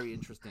that is very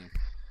interesting.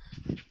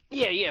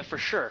 Yeah, yeah, for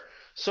sure.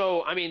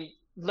 So, I mean,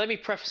 let me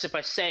preface it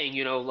by saying,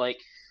 like,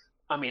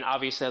 I mean,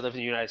 obviously, I live in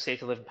the United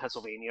States. I live in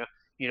Pennsylvania.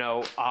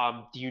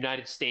 The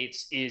United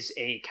States is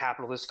a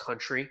capitalist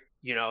country.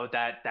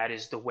 that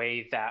is the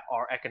way that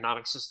our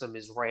economic system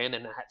is ran,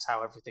 and that's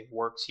how everything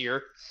works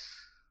here.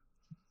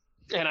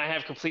 And I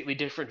have completely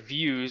different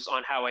views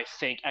on how I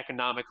think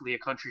economically a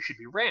country should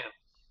be ran.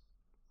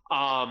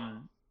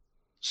 Um,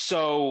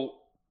 so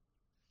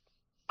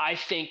I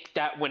think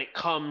that when it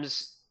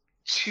comes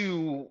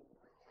to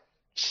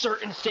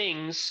certain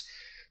things,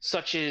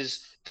 such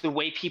as the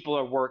way people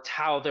are worked,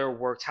 how they're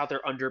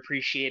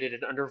underappreciated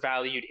and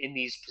undervalued in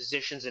these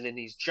positions and in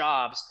these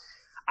jobs,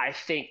 I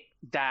think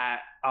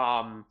that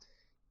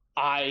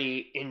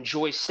I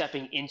enjoy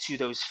stepping into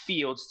those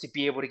fields to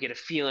be able to get a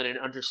feeling and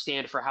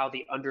understand for how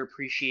the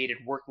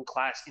underappreciated working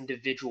class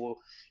individual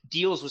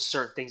deals with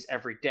certain things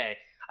every day.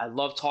 I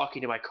love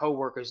talking to my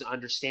coworkers and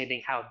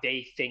understanding how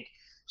they think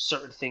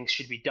certain things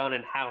should be done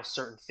and how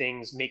certain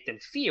things make them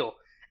feel.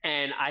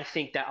 And I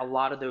think that a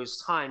lot of those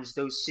times,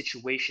 those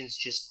situations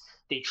just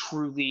they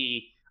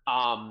truly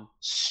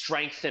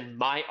strengthen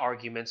my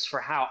arguments for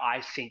how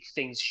I think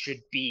things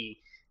should be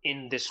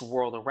in this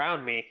world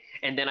around me.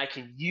 And then I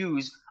can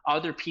use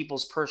other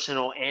people's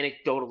personal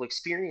anecdotal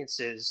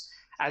experiences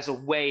as a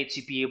way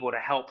to be able to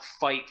help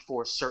fight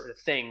for certain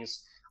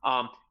things,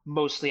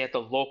 mostly at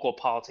the local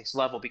politics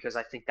level, because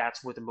I think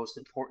that's where the most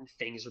important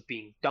things are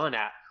being done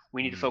at.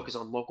 We need to Mm. focus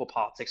on local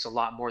politics a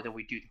lot more than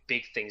we do the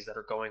big things that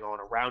are going on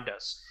around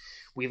us.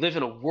 We live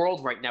in a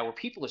world right now where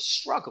people are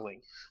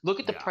struggling. Look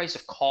at the Yeah. price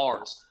of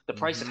cars, the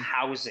price of Mm-hmm.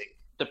 housing,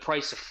 the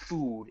price of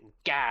food and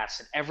gas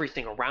and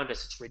everything around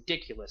us. It's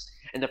ridiculous.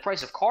 And the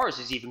price of cars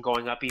is even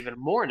going up even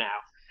more now.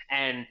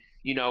 And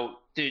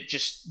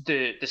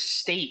the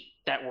state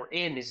that we're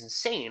in is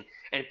insane.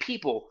 And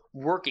people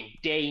working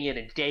day in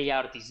and day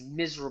out at these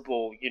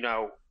miserable,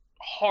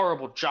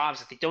 horrible jobs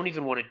that they don't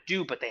even want to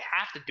do, but they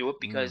have to do it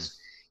Mm. because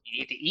you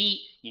need to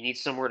eat, you need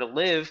somewhere to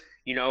live,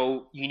 you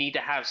need to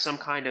have some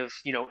kind of,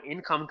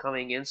 income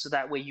coming in so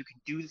that way you can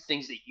do the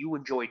things that you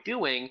enjoy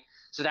doing.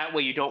 So that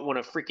way you don't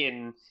want to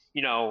freaking,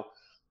 you know,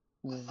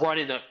 run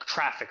into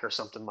traffic or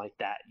something like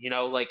that.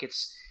 Like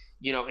it's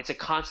a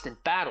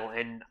constant battle.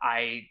 And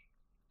I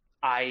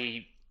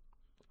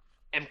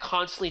am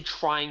constantly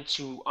trying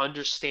to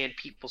understand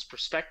people's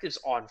perspectives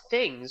on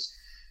things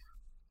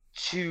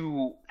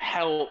to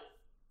help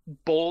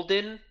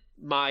bolden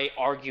my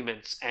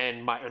arguments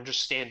and my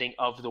understanding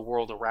of the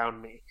world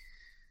around me.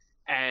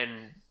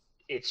 And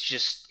it's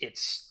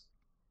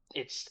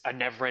a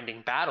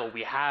never-ending battle.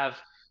 We have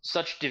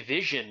such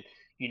division,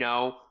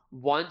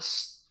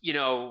 once,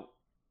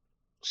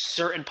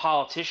 certain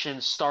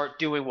politicians start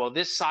doing, well,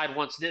 this side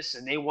wants this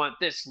and they want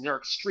this and they're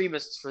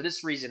extremists for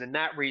this reason and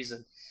that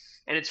reason.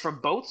 And it's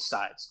from both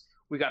sides.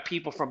 We got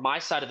people from my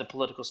side of the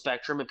political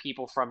spectrum and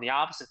people from the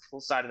opposite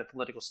side of the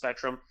political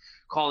spectrum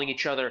calling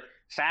each other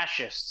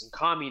fascists and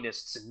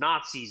communists and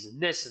Nazis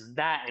and this and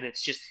that. And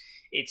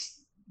it's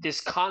this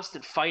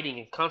constant fighting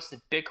and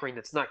constant bickering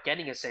that's not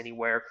getting us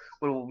anywhere,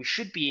 when what we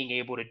should be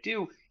able to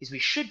do is we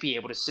should be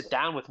able to sit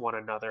down with one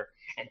another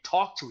and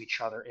talk to each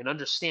other and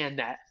understand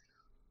that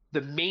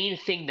the main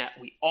thing that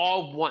we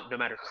all want, no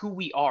matter who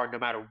we are, no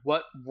matter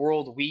what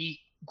world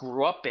we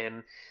grew up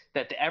in,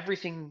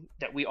 everything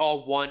that we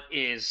all want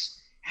is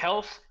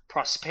health,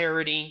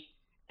 prosperity,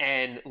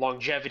 and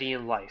longevity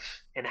in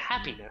life and Mm.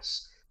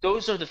 happiness.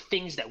 Those are the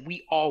things that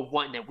we all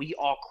want, that we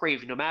all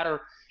crave, no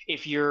matter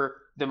if you're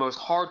the most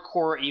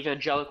hardcore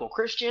evangelical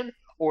Christian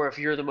or if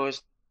you're the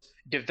most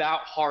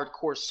devout,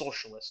 hardcore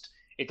socialist.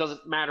 It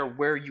doesn't matter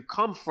where you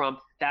come from.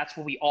 That's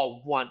what we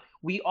all want.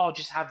 We all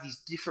just have these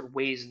different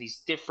ways and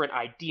these different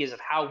ideas of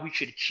how we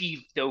should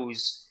achieve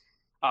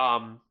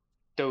um,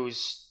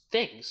 those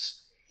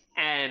things.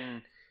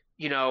 And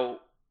you know,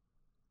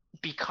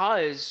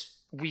 because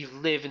we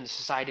live in the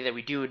society that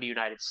we do in the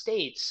United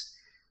States,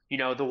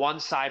 the one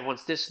side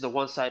wants this and the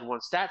one side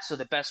wants that. So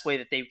the best way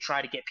that they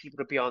try to get people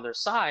to be on their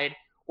side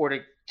or to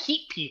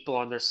keep people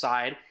on their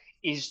side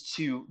is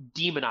to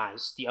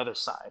demonize the other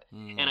side.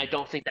 And I Mm.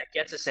 don't think that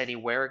gets us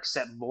anywhere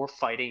except more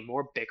fighting,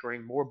 more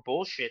bickering, more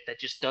bullshit that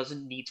just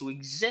doesn't need to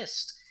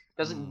exist,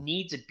 doesn't Mm.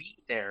 need to be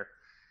there.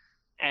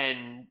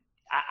 And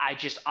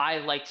I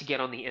like to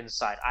get on the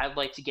inside. I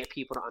like to get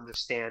people to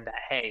understand that,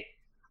 hey,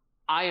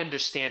 I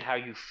understand how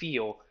you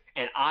feel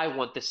and I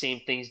want the same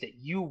things that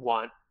you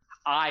want.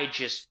 I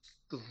just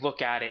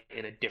look at it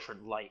in a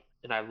different light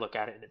and I look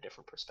at it in a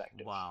different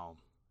perspective. Wow.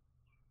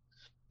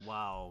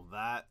 Wow.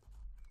 That.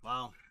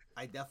 Wow.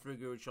 I definitely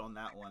agree with you on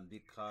that one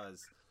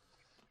because,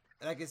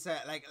 like I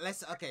said,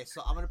 let's. Okay,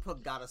 so I'm gonna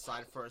put God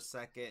aside for a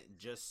second,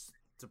 just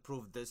to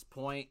prove this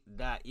point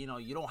that you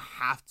don't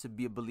have to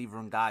be a believer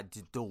in God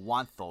to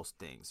want those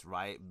things,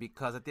 right?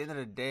 Because at the end of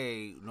the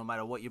day, no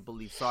matter what your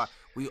beliefs are,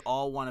 we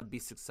all want to be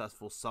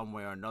successful some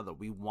way or another.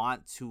 We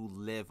want to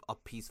live a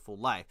peaceful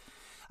life.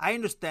 I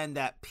understand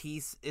that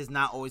peace is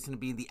not always going to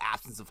be in the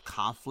absence of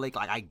conflict.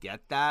 Like, I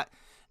get that.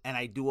 And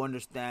I do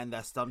understand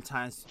that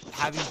sometimes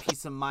having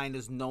peace of mind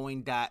is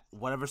knowing that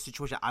whatever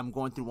situation I'm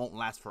going through won't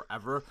last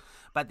forever.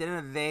 But at the end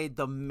of the day,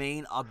 the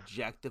main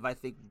objective I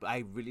think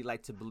I really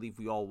like to believe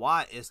we all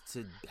want is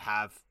to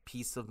have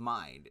peace of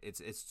mind.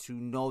 It's to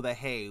know that,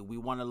 hey, we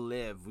want to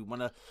live. We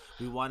want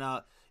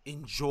to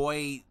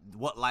enjoy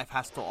what life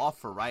has to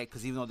offer, right?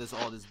 Because even though there's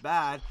all this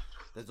bad,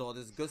 there's all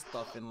this good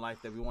stuff in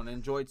life that we want to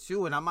enjoy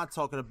too. And I'm not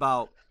talking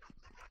about,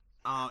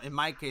 in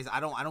my case, I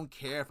don't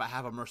care if I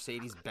have a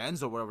Mercedes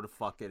Benz or whatever the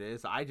fuck it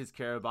is. I just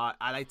care about,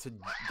 I like to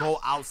go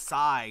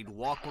outside,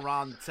 walk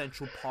around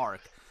Central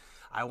Park.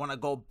 I want to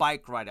go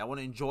bike ride. I want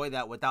to enjoy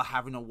that without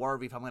having to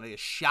worry if I'm going to get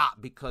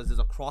shot because there's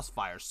a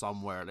crossfire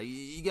somewhere. Like,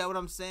 you get what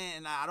I'm saying?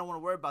 And I don't want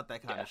to worry about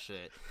that kind of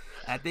shit.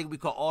 And I think we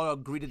could all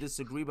agree to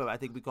disagree, but I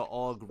think we could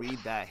all agree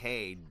that,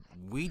 hey,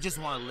 we just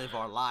want to live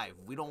our life.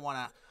 We don't want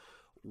to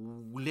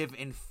live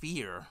in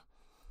fear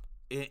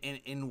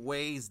in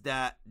ways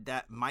that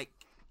might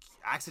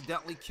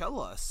accidentally kill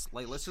us.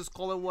 Like, let's just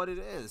call it what it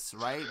is,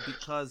 right?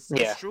 Because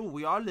it's true,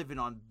 we are living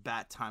on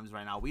bad times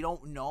right now. We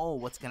don't know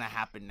what's gonna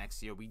happen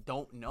next year. We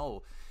don't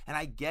know. And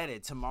I get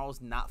it, tomorrow's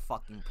not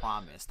fucking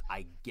promised.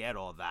 I get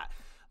all that.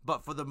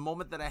 But for the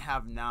moment that I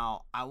have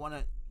now, I want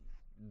to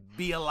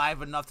be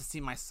alive enough to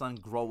see my son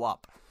grow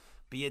up,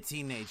 be a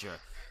teenager.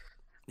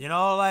 You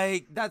know,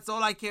 like, that's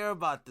all I care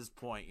about at this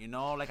point, you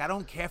know? Like, I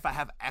don't care if I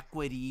have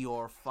equity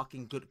or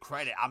fucking good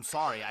credit. I'm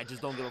sorry, I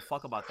just don't give a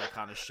fuck about that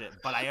kind of shit.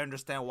 But I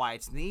understand why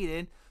it's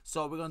needed,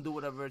 so we're gonna do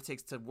whatever it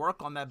takes to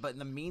work on that. But in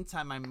the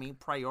meantime, my main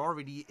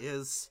priority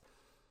is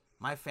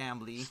my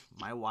family,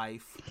 my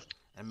wife,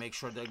 and make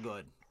sure they're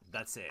good.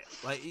 That's it.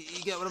 Like,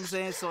 you get what I'm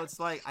saying? So it's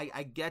like,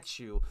 I get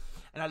you.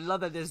 And I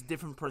love that there's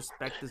different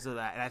perspectives of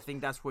that. And I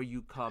think that's where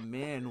you come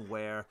in,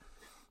 where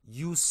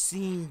you've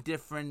seen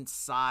different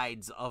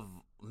sides of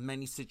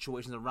many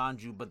situations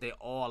around you, but they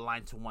all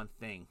align to one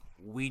thing.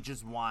 We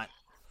just want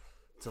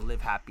to live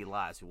happy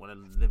lives. We want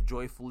to live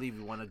joyfully.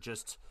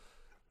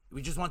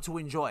 We just want to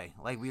enjoy.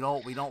 Like, we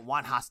don't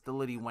want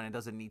hostility when it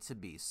doesn't need to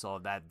be. So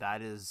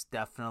that is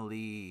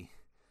definitely,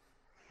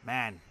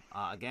 man,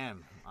 again,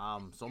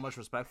 so much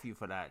respect for you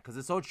for that, because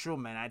it's so true,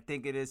 man. I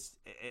think it is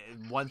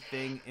one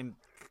thing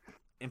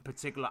in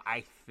particular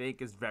I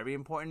think is very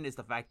important is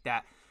the fact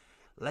that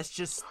let's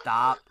just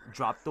stop,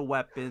 drop the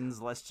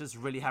weapons. Let's just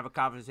really have a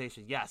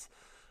conversation. Yes,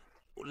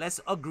 let's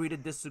agree to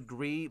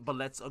disagree, but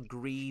let's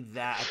agree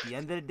that at the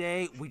end of the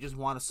day, we just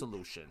want a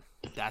solution.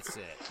 That's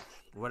it.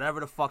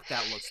 Whatever the fuck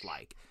that looks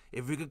like.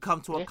 If we could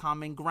come to a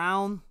common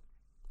ground,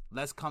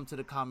 let's come to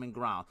the common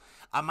ground.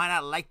 I might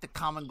not like the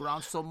common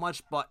ground so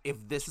much, but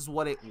if this is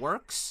what it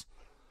works,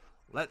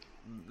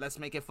 let's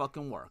make it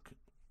fucking work.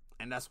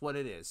 And that's what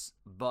it is.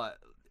 But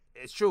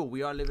it's true,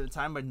 we are living in a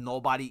time where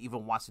nobody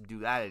even wants to do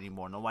that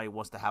anymore. Nobody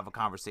wants to have a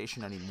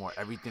conversation anymore.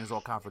 Everything's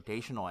all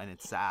confrontational, and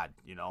it's sad,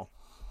 you know?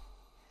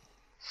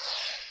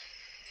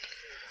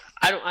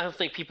 I don't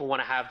think people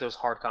want to have those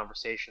hard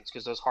conversations,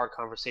 because those hard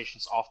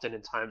conversations often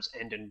in times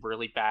end in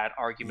really bad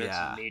arguments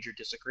and major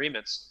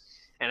disagreements.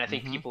 And I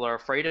think people are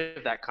afraid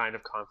of that kind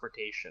of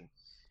confrontation.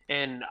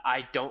 And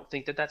I don't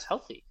think that that's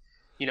healthy.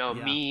 You know,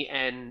 me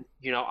and,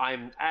 you know,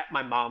 I'm at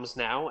my mom's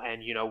now,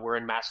 and, you know, we're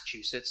in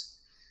Massachusetts.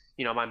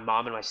 You know, my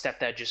mom and my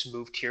stepdad just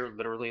moved here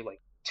literally like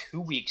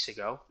 2 weeks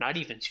ago, not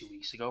even 2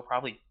 weeks ago,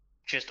 probably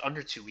just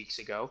under 2 weeks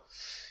ago.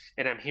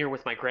 And I'm here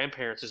with my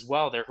grandparents as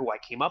well. They're who I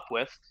came up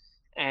with.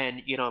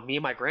 And, you know, me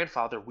and my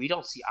grandfather, we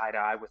don't see eye to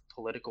eye with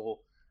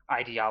political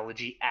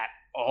ideology at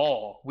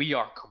all. We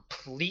are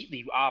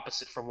completely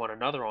opposite from one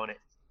another on it.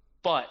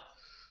 But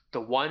the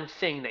one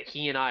thing that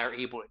he and I are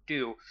able to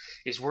do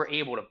is we're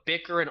able to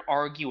bicker and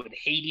argue and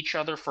hate each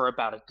other for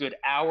about a good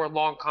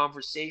hour-long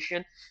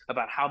conversation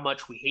about how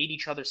much we hate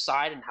each other's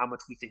side and how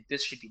much we think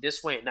this should be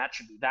this way and that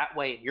should be that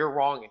way, and you're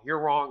wrong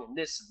and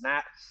this and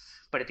that.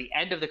 But at the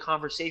end of the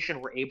conversation,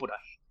 we're able to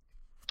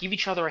give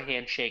each other a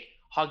handshake,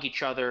 hug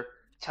each other,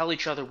 tell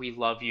each other we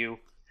love you,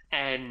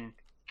 and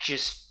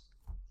just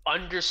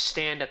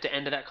understand at the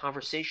end of that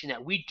conversation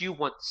that we do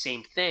want the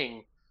same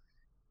thing.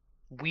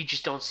 We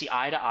just don't see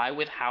eye to eye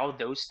with how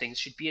those things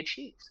should be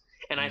achieved.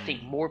 And I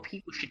think more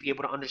people should be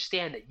able to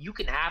understand that you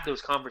can have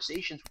those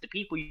conversations with the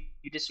people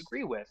you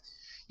disagree with.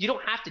 You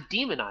don't have to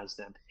demonize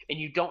them, and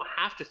you don't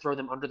have to throw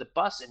them under the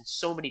bus in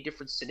so many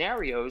different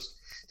scenarios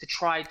to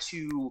try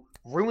to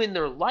ruin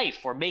their life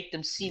or make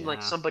them seem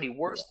like somebody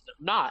worse than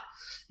they're not.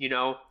 You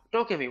know,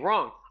 don't get me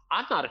wrong.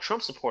 I'm not a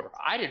Trump supporter.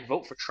 I didn't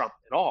vote for Trump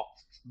at all.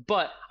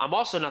 But I'm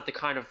also not the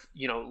kind of,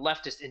 you know,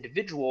 leftist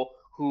individual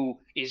who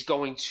is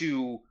going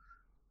to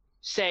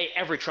say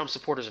every Trump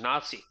supporter is a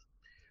Nazi.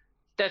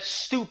 That's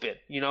stupid,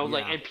 you know,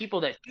 like, and people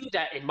that do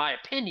that, in my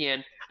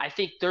opinion, I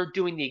think they're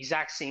doing the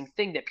exact same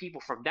thing that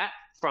people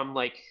from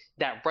like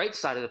that right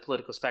side of the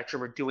political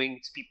spectrum are doing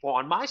to people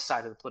on my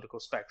side of the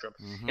political spectrum.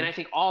 And I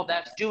think all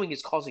that's doing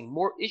is causing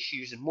more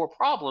issues and more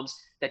problems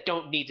that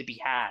don't need to be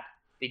had.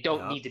 They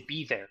don't need to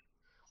be there.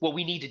 What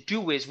we need to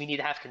do is we need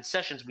to have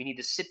concessions. We need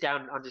to sit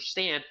down and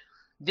understand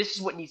this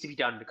is what needs to be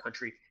done in the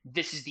country.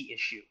 This is the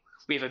issue.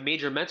 We have a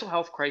major mental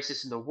health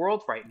crisis in the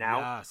world right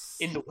now,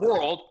 in the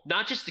world,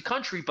 not just the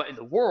country, but in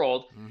the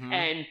world.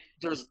 And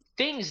there's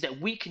things that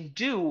we can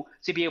do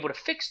to be able to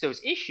fix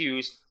those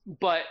issues.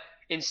 But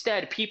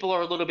instead, people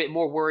are a little bit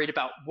more worried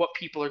about what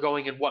people are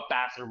going in what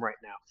bathroom right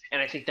now.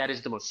 And I think that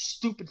is the most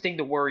stupid thing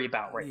to worry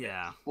about right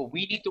now. What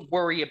we need to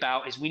worry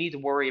about is we need to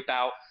worry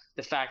about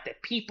the fact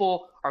that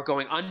people are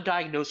going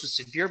undiagnosed with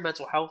severe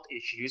mental health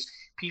issues,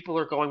 people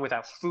are going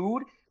without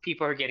food,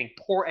 people are getting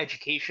poor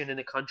education in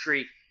the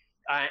country,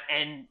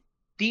 and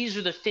these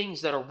are the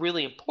things that are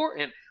really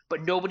important,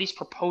 but nobody's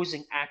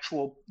proposing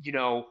actual,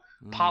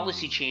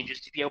 policy Mm. changes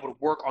to be able to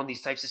work on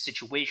these types of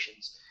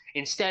situations.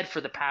 Instead,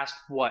 for the past,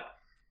 what,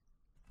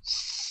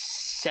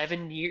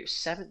 7 years,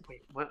 seven,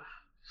 wait, what,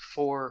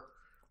 four,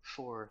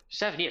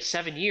 7 years,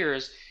 7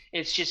 years,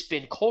 it's just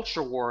been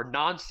culture war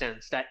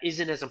nonsense that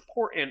isn't as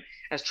important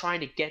as trying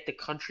to get the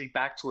country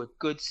back to a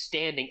good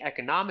standing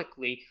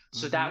economically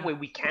so that Mm-hmm. way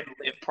we can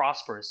live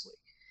prosperously.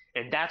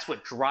 And that's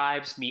what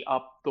drives me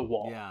up the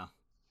wall. Yeah.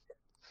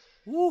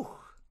 Woo.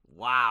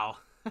 Wow.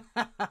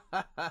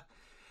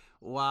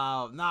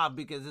 Wow. Nah,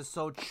 because it's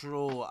so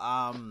true.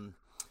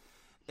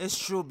 It's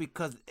true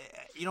because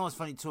you know what's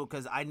funny too,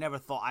 because I never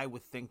thought I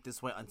would think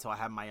this way until I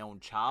had my own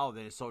child,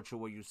 and it's so true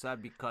what you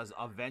said, because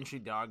eventually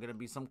there are gonna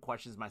be some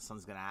questions my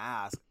son's gonna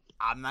ask.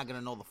 I'm not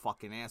gonna know the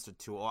fucking answer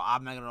to, or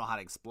I'm not gonna know how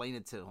to explain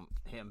it to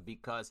him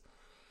because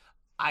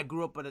I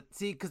grew up with a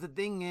see. Because the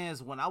thing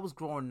is, when I was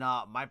growing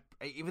up, my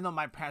even though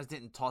my parents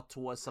didn't talk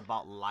to us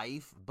about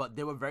life, but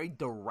they were very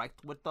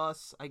direct with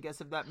us. I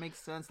guess if that makes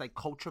sense. Like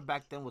culture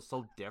back then was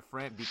so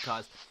different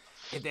because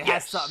if they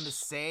had something to Yes.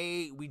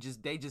 say,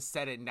 they just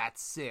said it and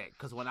that's it.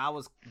 Because when I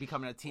was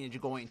becoming a teenager,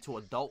 going into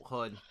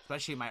adulthood,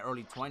 especially in my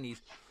early 20s,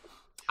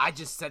 I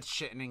just said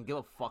shit and didn't give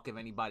a fuck if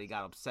anybody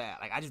got upset.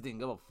 Like I just didn't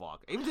give a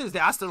fuck. Even to this day,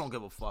 I still don't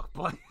give a fuck.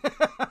 But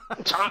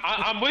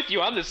I'm with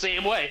you. I'm the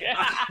same way.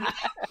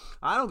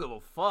 I don't give a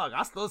fuck.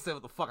 I still say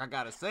what the fuck I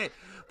gotta say.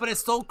 But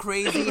it's so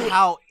crazy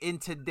how in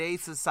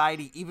today's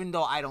society, even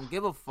though I don't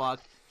give a fuck,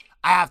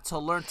 I have to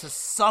learn to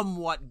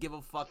somewhat give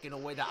a fuck in a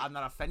way that I'm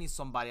not offending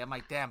somebody. I'm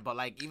like, damn, but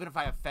like, even if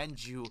I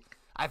offend you,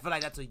 I feel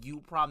like that's a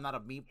you problem, not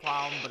a me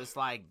problem. But it's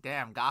like,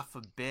 damn, God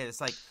forbid.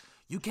 It's like,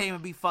 you can't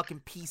even be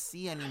fucking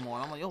PC anymore.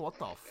 And I'm like, yo, what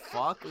the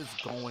fuck is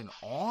going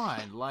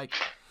on? Like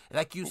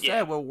you said,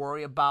 Yeah. we're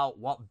worried about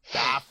what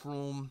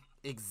bathroom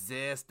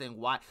exists and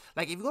why.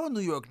 Like, if you go to New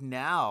York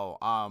now,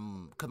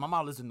 because my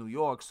mom lives in New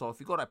York, so if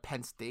you go to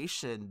Penn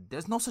Station,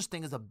 there's no such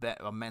thing as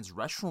a men's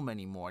restroom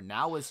anymore.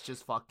 Now it's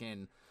just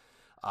fucking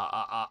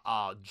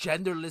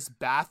genderless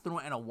bathroom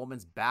and a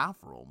woman's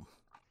bathroom.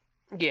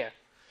 Yeah.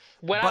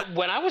 When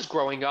But I was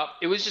growing up,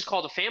 it was just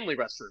called a family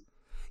restroom.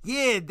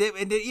 yeah,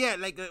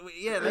 like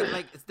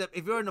it's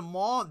if you're in the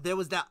mall, there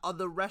was that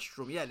other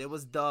restroom. Yeah, there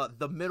was the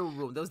middle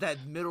room. There was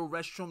that middle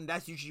restroom.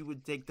 That's usually you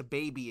would take the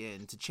baby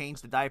in to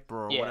change the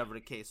diaper or Yeah. whatever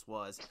the case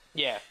was.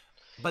 Yeah.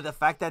 But the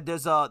fact that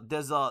there's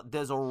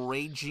a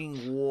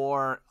raging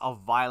war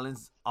of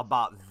violence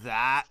about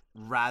that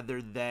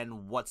rather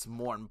than what's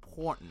more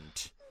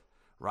important,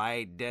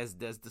 right? There's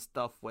the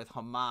stuff with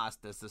Hamas.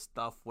 There's the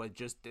stuff with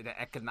just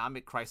the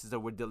economic crisis that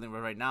we're dealing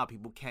with right now.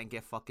 People can't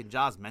get fucking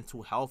jobs.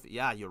 Mental health.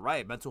 Yeah, you're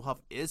right. Mental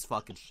health is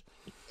fucking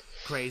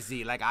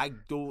crazy. Like I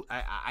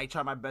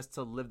try my best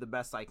to live the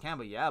best I can.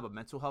 But yeah, but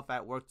mental health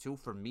at work too.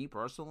 For me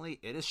personally,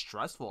 it is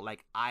stressful.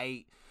 Like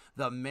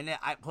the minute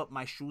I put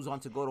my shoes on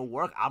to go to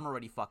work, I'm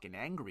already fucking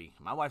angry.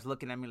 My wife's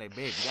looking at me like,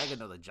 babe, you gotta get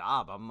another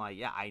job. I'm like,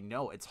 yeah, I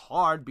know. It's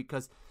hard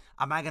because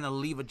I'm not gonna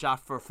leave a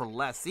job for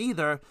less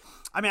either.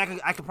 I mean,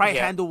 I could probably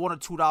Yeah. handle $1 or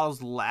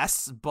 $2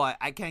 less, but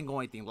I can't go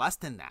anything less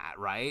than that,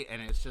 right?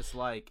 And it's just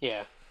like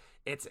Yeah.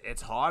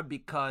 it's hard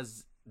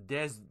because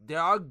there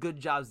are good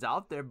jobs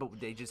out there,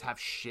 but they just have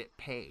shit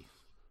pay.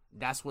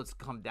 That's what's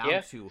come down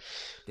Yeah. to.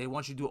 They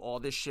want you to do all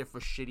this shit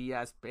for shitty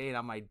ass pay, and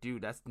I'm like,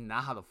 dude, that's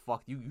not how the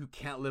fuck you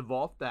can't live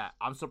off that.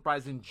 I'm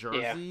surprised in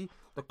Jersey,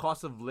 the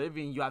cost of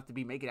living, you have to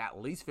be making at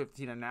least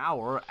 15 an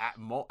hour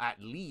at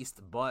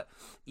least, but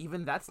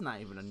even that's not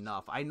even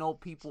enough. I know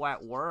people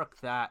at work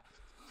that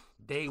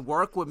they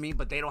work with me,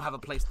 but they don't have a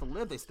place to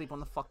live. They sleep on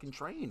the fucking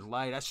train.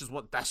 Like that's just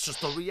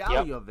the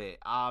reality of it.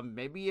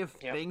 Maybe if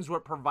things were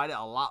provided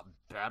a lot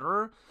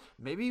better,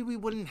 maybe we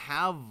wouldn't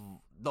have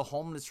the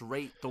homeless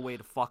rate the way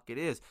the fuck it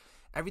is.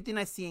 Everything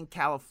I see in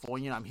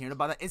California, I'm hearing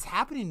about that. It's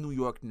happening in New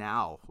York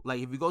now.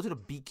 Like if you go to the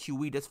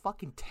BQE, there's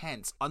fucking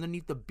tents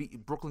underneath the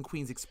Brooklyn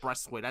Queens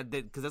Expressway.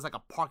 Because there's like a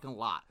parking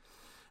lot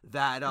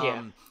that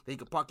they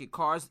can park your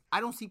cars.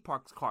 I don't see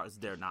parked cars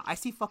there now. I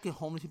see fucking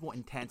homeless people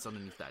in tents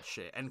underneath that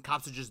shit, and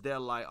cops are just there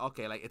like,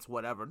 okay, like it's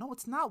whatever. No,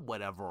 it's not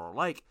whatever.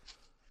 Like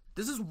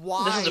this is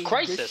why This is a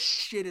crisis. this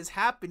shit is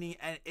happening,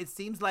 and it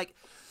seems like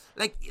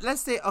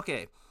let's say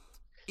okay,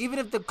 even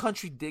if the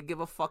country did give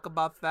a fuck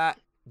about that,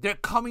 they're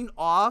coming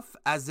off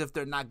as if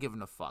they're not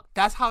giving a fuck.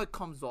 That's how it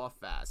comes off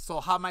as.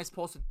 So how am I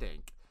supposed to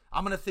think?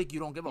 I'm gonna think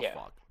you don't give a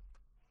fuck.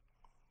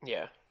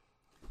 Yeah.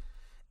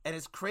 And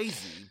it's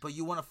crazy, but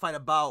you want to fight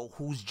about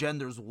whose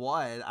gender's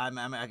what.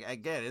 I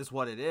get it, it's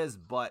what it is,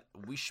 but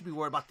we should be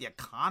worried about the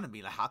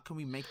economy. Like, how can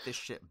we make this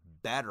shit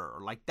better?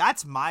 Like,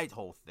 that's my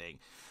whole thing.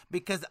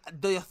 Because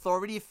the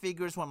authority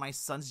figures when my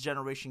son's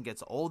generation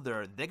gets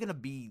older, they're going to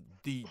be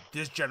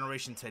this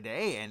generation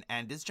today.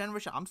 And this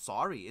generation, I'm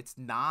sorry,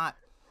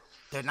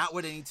 they're not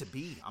where they need to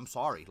be. I'm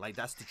sorry. Like,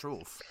 that's the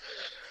truth.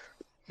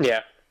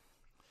 Yeah.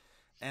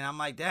 And I'm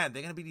like, Dad,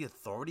 they're going to be the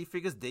authority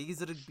figures?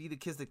 These are going to be the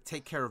kids that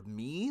take care of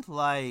me?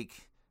 Like,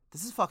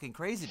 This is fucking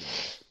crazy to me.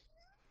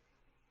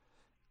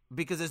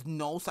 Because there's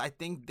no, I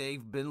think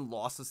they've been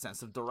lost a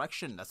sense of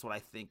direction. That's what I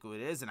think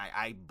it is, and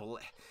I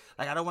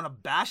don't want to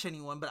bash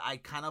anyone, but I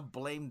kind of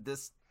blame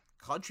this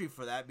country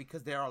for that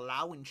because they're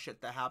allowing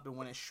shit to happen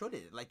when it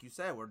shouldn't. Like you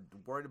said, we're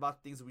worried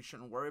about things we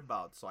shouldn't worry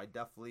about. So I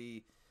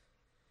definitely,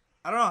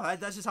 I don't know.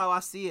 That's just how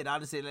I see it.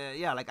 Honestly,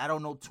 yeah, like I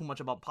don't know too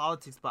much about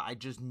politics, but I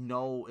just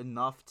know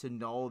enough to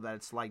know that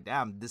it's like,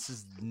 damn, this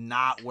is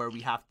not where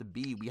we have to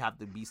be. We have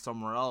to be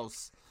somewhere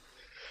else.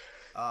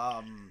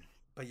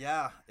 But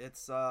yeah,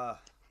 it's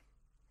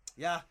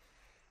yeah.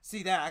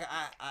 See that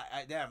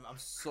I damn, I'm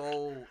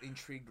so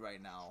intrigued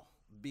right now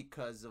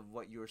because of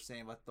what you were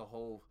saying about the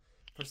whole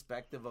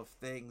perspective of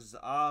things.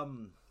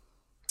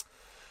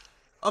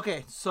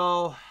 Okay,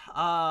 so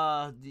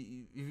if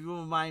you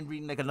wouldn't mind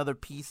reading like another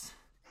piece.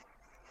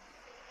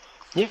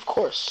 Yeah, of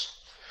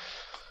course.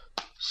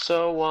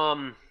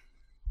 So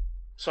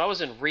so I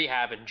was in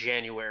rehab in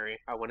January.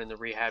 I went into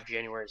rehab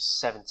January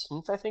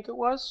 17th, I think it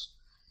was.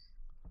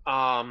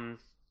 Um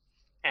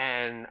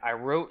and I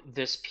wrote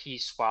this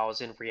piece while I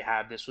was in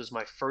rehab. This was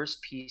my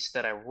first piece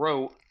that I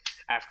wrote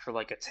after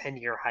like a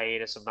 10-year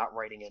hiatus of not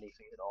writing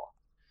anything at all.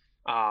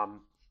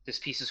 This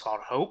piece is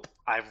called Hope.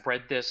 I've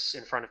read this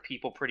in front of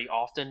people pretty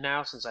often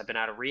now since I've been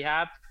out of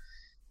rehab.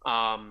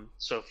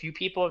 So a few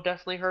people have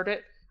definitely heard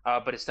it,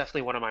 but it's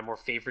definitely one of my more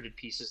favorited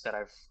pieces that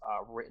I've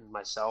written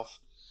myself.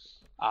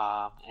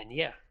 And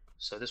yeah,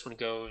 so this one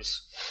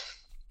goes: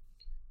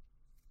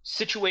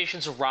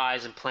 Situations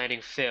arise and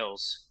planning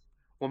fails.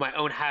 Will my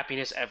own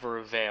happiness ever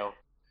avail?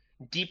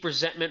 Deep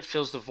resentment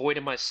fills the void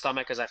in my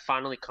stomach as I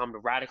finally come to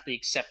radically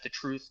accept the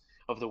truth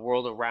of the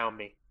world around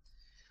me.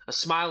 A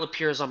smile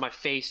appears on my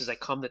face as I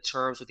come to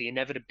terms with the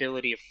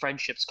inevitability of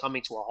friendships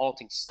coming to a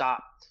halting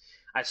stop.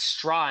 I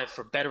strive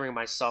for bettering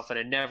myself in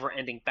a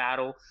never-ending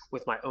battle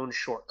with my own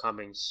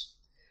shortcomings.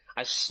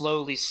 I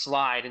slowly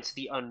slide into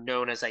the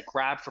unknown as I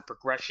grab for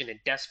progression and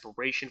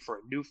desperation for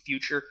a new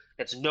future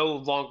that's no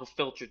longer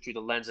filtered through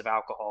the lens of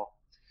alcohol.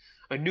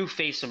 A new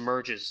face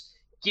emerges,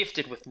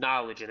 gifted with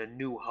knowledge and a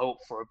new hope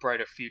for a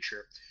brighter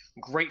future.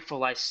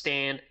 Grateful I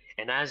stand,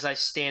 and as I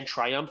stand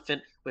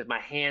triumphant with my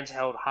hands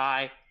held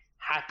high,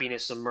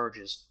 happiness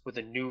emerges with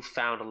a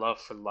newfound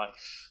love for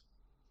life.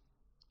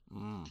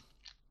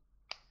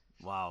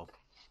 Wow.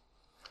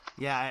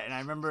 Yeah, and I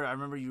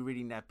remember you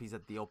reading that piece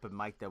at the open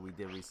mic that we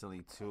did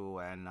recently too,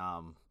 and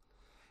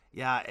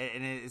yeah,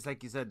 and it's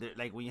like you said,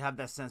 like when you have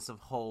that sense of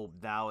hope,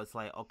 now it's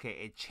like, okay,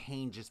 it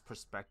changes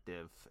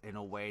perspective in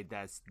a way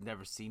that's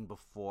never seen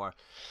before.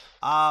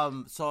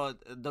 So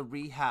the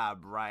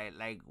rehab, right?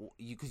 Like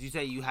because you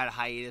say you had a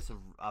hiatus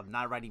of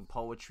not writing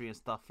poetry and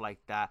stuff like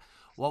that.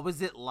 What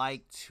was it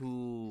like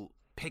to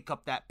pick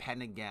up that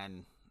pen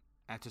again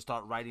and to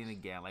start writing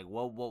again? Like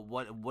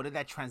what did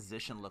that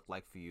transition look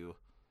like for you?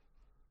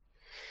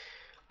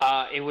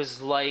 It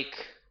was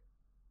like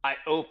I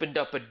opened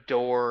up a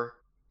door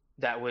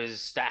that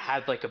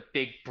had like a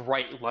big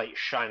bright light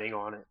shining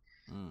on it.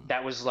 Mm.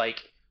 That was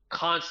like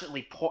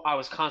I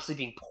was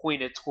constantly being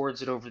pointed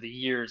towards it over the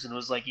years, and it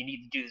was like, you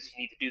need to do this,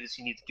 you need to do this,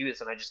 you need to do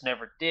this, and I just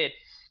never did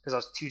because I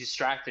was too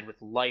distracted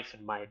with life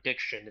and my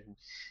addiction and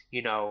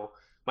you know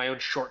my own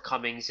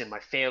shortcomings and my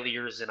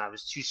failures, and I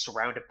was too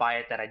surrounded by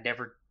it that I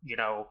never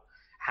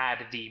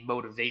had the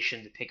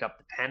motivation to pick up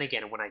the pen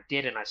again. And when I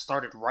did, and I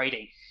started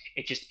writing,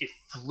 it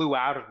flew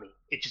out of me.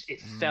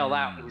 It fell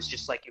out. It was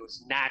just like it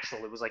was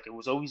natural. It was like it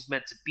was always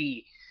meant to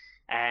be,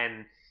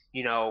 and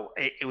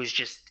it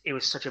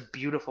was such a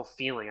beautiful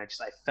feeling. I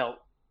felt,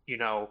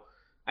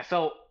 I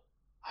felt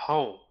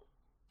home.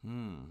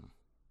 Mm.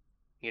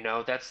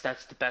 That's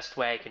the best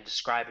way I can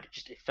describe it.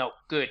 It felt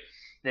good.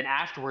 And then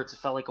afterwards, it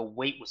felt like a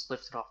weight was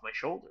lifted off my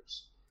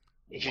shoulders.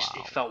 It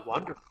Wow. felt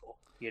wonderful.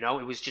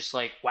 It was just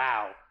like,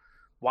 wow,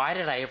 why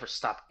did I ever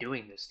stop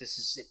doing this?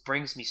 It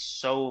brings me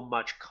so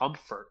much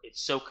comfort.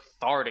 It's so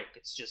cathartic.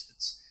 It's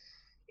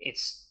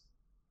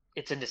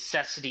it's a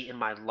necessity in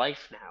my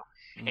life now.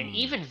 And Mm.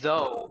 even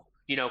though,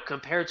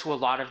 compared to a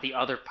lot of the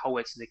other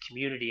poets in the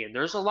community, and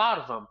there's a lot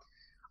of them,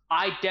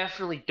 I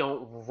definitely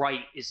don't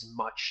write as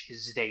much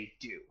as they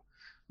do.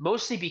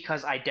 Mostly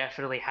because I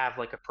definitely have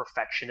like a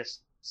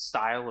perfectionist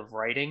style of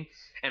writing,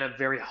 and I'm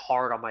very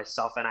hard on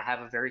myself, and I have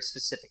a very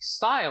specific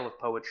style of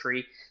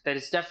poetry that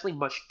is definitely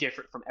much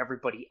different from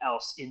everybody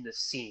else in the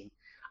scene.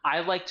 I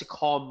like to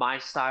call my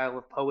style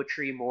of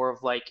poetry more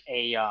of like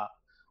a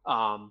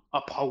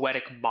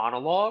poetic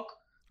monologue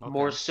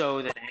more Okay.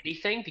 so than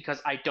anything,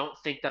 because I don't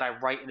think that I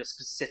write in a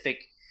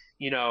specific,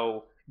 you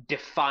know,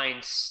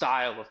 defined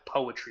style of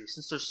poetry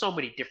since there's so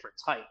many different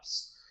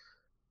types.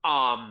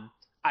 Um,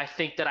 I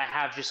think that I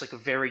have just like a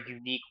very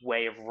unique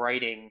way of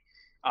writing,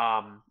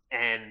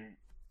 and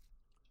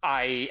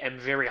I am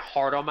very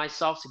hard on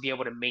myself to be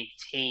able to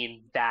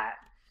maintain that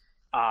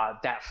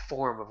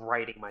form of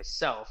writing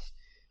myself.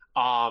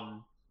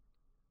 Um,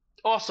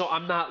 Also,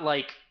 I'm not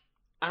like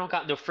I don't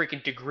got no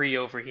freaking degree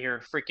over here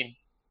in freaking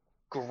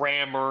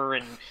grammar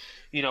and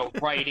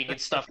writing and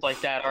stuff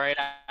like that. All right,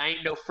 I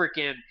ain't no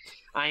freaking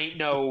I ain't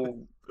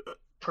no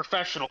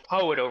professional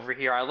poet over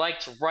here. I like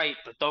to write,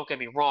 but don't get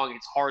me wrong,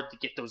 it's hard to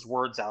get those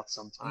words out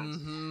sometimes.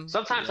 Mm-hmm.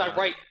 Sometimes I Yeah.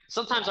 write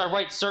sometimes I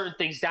write certain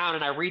things down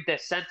and I read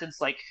this sentence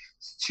like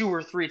two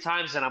or three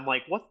times and I'm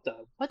like, what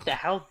the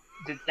hell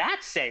did that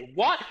say?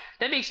 What?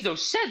 That makes no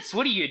sense.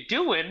 What are you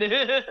doing?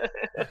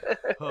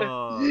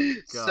 Oh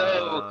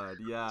so God.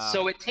 Yeah.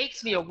 so it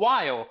takes me a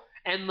while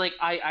and like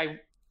I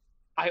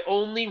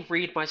only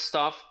read my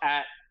stuff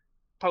at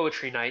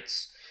poetry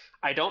nights.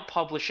 I don't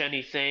publish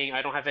anything.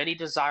 I don't have any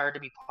desire to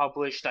be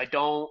published. I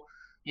don't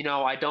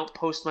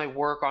post my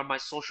work on my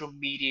social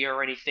media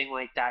or anything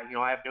like that.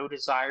 I have no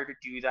desire to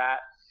do that.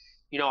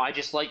 I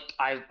just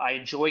I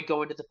enjoy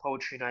going to the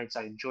poetry nights.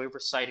 I enjoy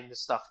reciting the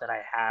stuff that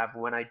I have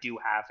when I do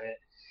have it.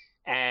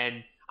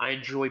 And I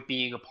enjoy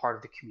being a part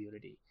of the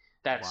community.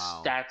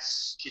 Wow.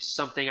 That's just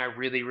something I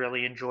really,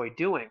 really enjoy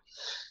doing.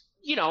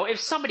 If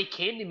somebody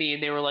came to me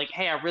and they were like,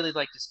 "Hey, I really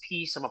like this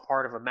piece. I'm a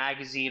part of a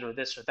magazine or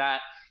this or that.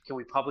 Can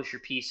we publish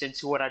your piece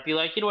into it?" I'd be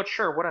like, "You know what?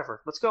 Sure,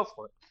 whatever. Let's go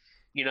for it."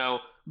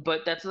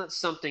 But that's not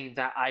something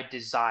that I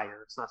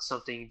desire. It's not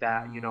something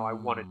that, I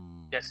want to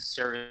Mm.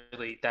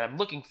 necessarily that I'm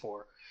looking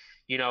for.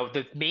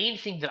 The main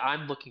thing that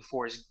I'm looking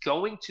for is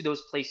going to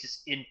those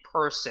places in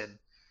person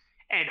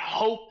and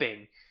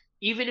hoping,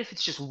 even if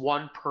it's just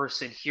one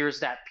person hears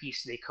that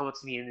piece and they come up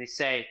to me and they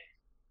say,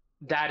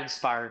 "That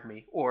inspired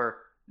me,"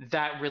 or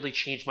 "That really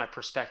changed my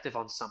perspective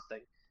on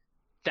something."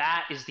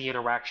 That is the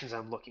interactions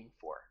I'm looking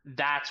for.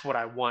 That's what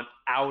I want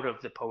out of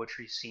the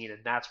poetry scene,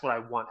 and that's what I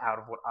want out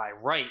of what I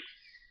write.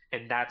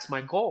 And that's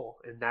my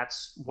goal, and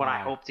that's what I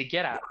Wow. hope to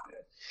get out of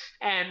it.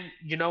 And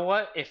you know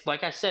what? If,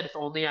 like I said,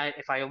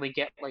 if I only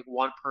get like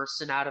one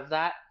person out of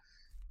that,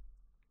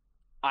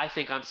 I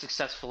think I'm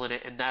successful in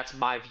it, and that's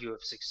my view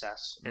of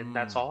success, and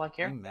that's Mm. all I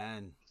care about.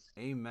 Amen.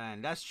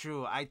 Amen. That's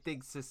true. I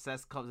think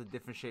success comes in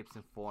different shapes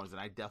and forms, and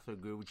I definitely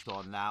agree with you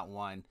on that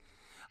one.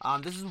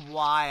 This is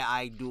why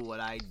I do what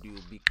I do,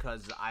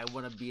 because I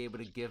want to be able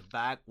to give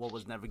back what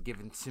was never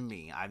given to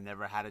me. I've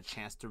never had a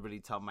chance to really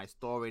tell my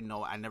story.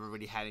 No, I never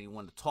really had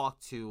anyone to talk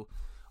to,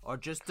 or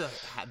just to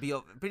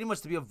pretty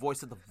much to be a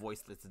voice of the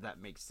voiceless, if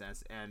that makes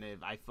sense. And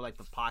if I feel like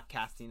the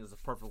podcasting is a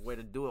perfect way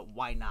to do it,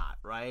 why not,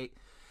 right?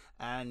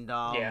 And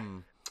Yeah.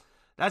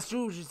 that's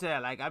true what you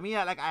said. Like, I mean,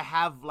 yeah, like I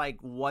have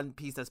like one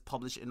piece that's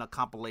published in a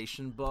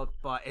compilation book,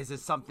 but is it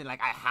something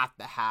like I have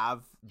to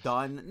have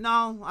done?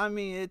 No, I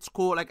mean it's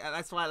cool. Like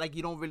that's why like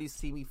you don't really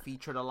see me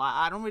featured a lot.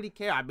 I don't really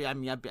care. I've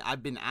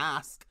been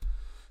asked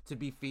to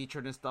be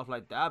featured and stuff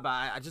like that, but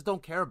I just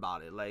don't care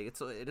about it. Like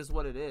it is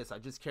what it is. I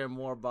just care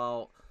more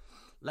about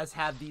let's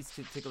have these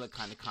particular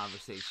kind of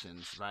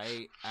conversations,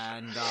 right?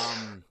 And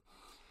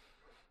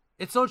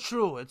it's so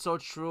true. It's so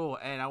true.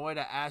 And I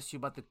wanted to ask you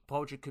about the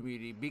poetry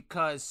community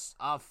because,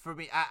 for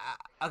me,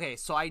 okay.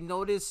 So I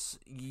notice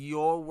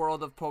your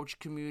world of poetry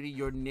community,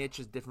 your niche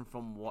is different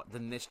from what the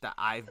niche that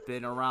I've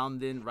been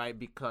around in, right?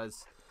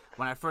 Because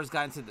when I first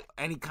got into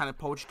any kind of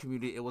poetry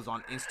community, it was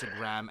on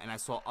Instagram, and I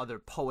saw other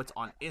poets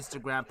on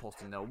Instagram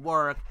posting their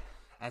work,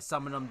 and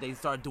some of them they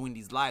started doing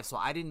these lives. So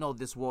I didn't know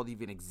this world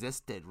even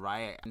existed,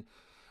 right? And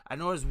I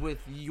noticed with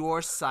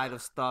your side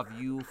of stuff,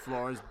 you,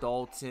 Florence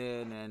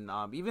Dalton, and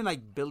even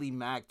like Billy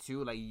Mack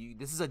too. Like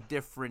this is a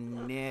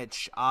different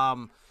niche.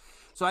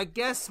 So I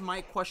guess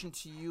my question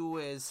to you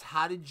is,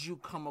 how did you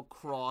come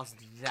across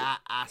that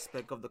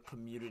aspect of the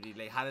community?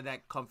 Like, how did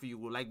that come for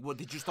you? Like, what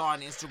did you start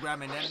on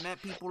Instagram and then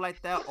met people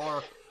like that,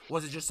 or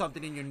was it just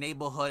something in your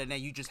neighborhood and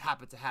then you just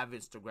happened to have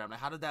Instagram? Like,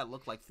 how did that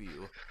look like for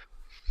you?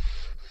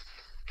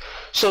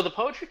 So the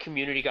poetry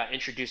community got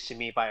introduced to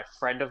me by a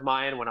friend of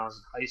mine when I was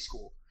in high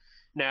school.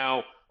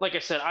 Now, like I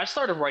said, I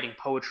started writing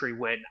poetry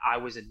when I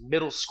was in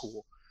middle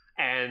school,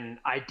 and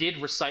I did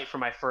recite for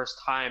my first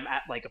time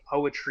at like a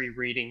poetry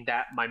reading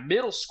that my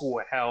middle school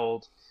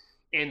held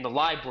in the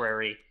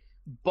library,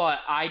 but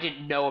I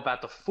didn't know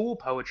about the full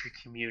poetry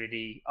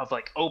community of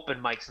like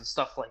open mics and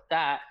stuff like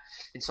that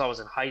until I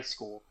was in high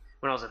school.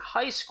 When I was in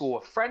high school,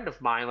 a friend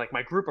of mine, like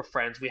my group of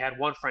friends, we had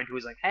one friend who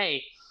was like,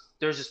 "Hey,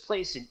 there's this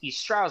place in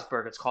East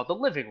Stroudsburg. It's called the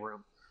Living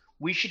Room.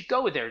 We should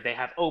go there. They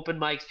have open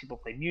mics, people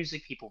play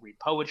music, people read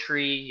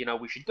poetry.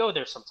 We should go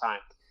there sometime."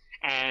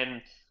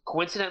 And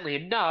coincidentally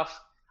enough,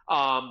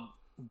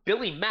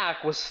 Billy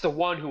Mack was the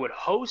one who would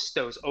host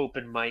those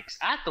open mics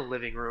at the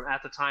Living Room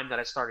at the time that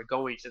I started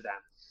going to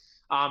them.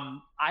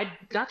 I'm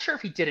not sure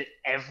if he did it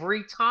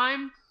every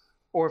time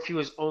or if he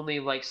was only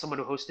like someone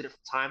who hosted it from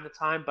time to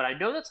time, but I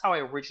know that's how I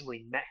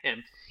originally met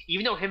him.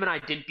 Even though him and I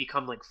didn't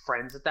become like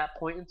friends at that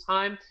point in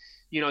time,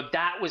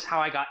 that was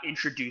how I got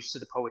introduced to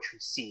the poetry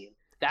scene.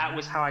 That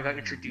was how I got Mm.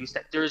 introduced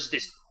that there's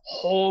this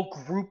whole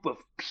group of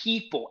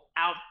people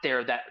out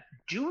there that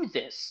do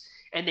this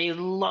and they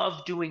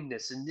love doing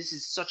this, and this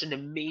is such an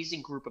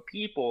amazing group of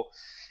people.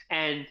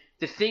 And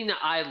the thing that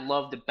I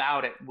loved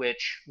about it,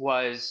 which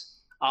was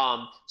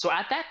so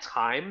at that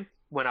time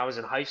when I was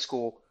in high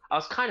school, I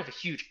was kind of a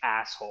huge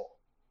asshole.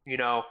 You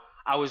know,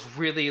 I was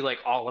really like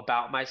all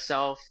about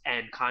myself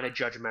and kind of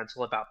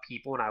judgmental about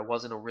people, and I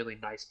wasn't a really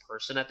nice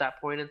person at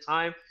that point in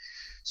time.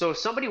 So if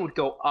somebody would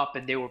go up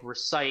and they would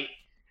recite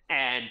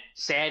and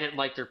say I didn't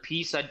like their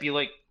piece, I'd be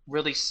like,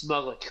 really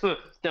smug, like, huh,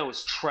 that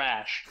was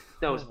trash,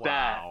 that was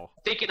bad. Wow.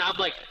 Thinking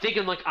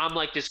like I'm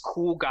like this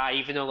cool guy,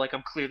 even though like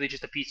I'm clearly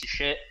just a piece of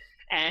shit.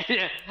 And,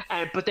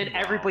 but then Wow.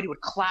 everybody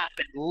would clap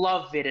and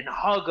love it and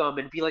hug them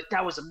and be like,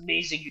 that was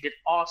amazing, you did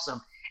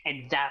awesome.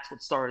 And that's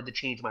what started to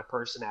change my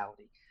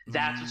personality.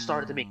 That's what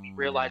started to make me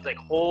realize, like,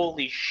 Mm.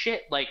 holy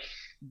shit, like,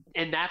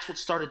 and that's what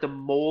started to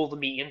mold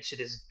me into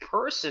this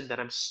person that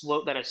I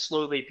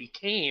slowly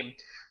became,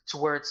 to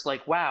where it's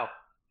like, wow,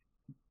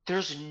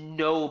 there's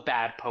no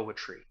bad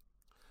poetry.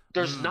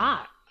 There's Mm.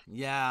 not.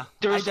 Yeah, I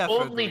There's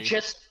definitely only agree.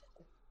 just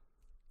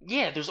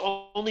there's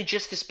only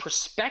just this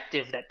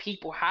perspective that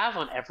people have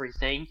on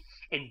everything,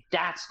 and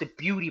that's the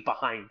beauty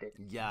behind it.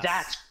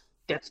 Yes.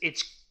 That's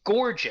it's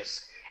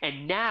gorgeous.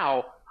 And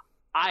now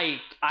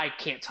I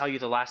can't tell you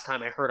the last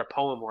time I heard a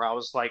poem where I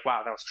was like,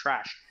 wow, that was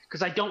trash.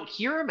 Because I don't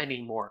hear them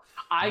anymore.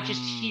 I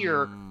just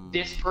hear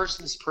this Mm.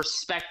 person's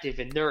perspective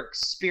and their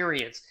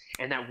experience,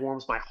 and that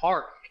warms my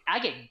heart. I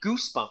get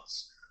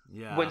goosebumps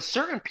Yeah. when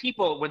certain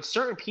people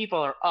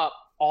are up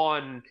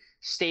on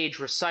stage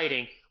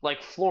reciting,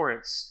 like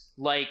Florence,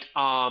 like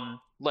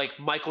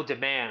Michael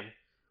Demand,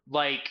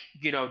 like,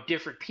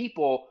 different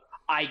people.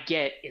 I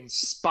get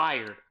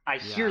inspired. I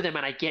hear Yeah. them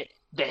and I get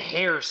the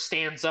hair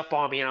stands up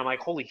on me, and I'm like,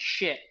 holy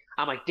shit.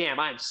 I'm like, damn,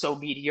 I am so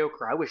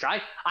mediocre.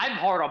 I'm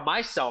hard on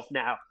myself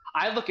now.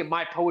 I look at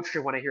my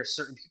poetry when I hear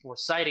certain people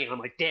reciting, and I'm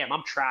like, damn,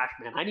 I'm trash,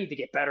 man. I need to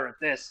get better at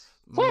this.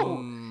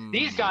 Whew,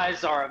 these Mm.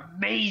 guys are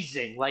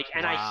amazing. Like,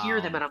 and I hear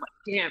them Wow. and I'm like,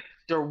 damn,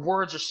 their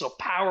words are so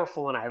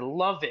powerful and I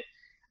love it.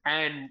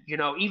 And,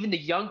 even the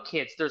young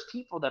kids, there's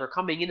people that are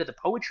coming into the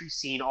poetry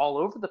scene all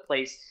over the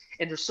place,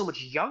 and they're so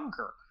much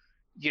younger.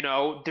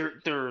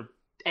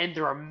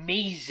 They're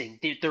amazing.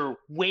 Their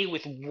way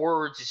with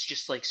words is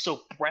just like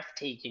so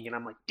breathtaking. And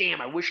I'm like, damn,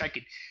 I wish I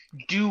could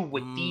do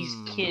what these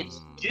kids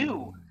Mm.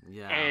 do.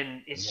 Yeah.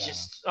 And it's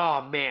just,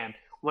 oh man,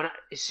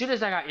 as soon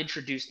as I got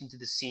introduced into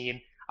the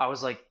scene, I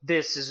was like,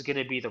 this is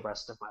gonna be the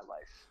rest of my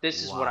life.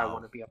 This is what I want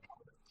Wow. to be a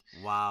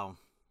part Wow.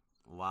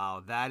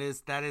 Wow. That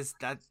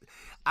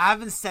I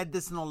haven't said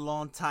this in a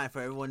long time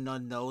for everyone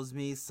that knows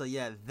me. So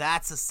yeah,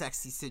 that's a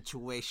sexy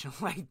situation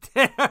right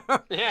there.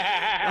 of.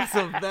 That's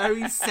a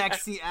very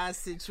sexy ass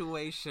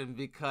situation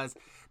because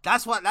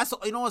that's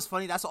you know what's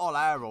funny, that's all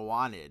I ever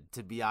wanted,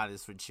 to be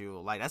honest with you.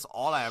 Like that's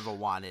all I ever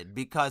wanted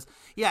because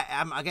yeah,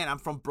 I'm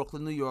from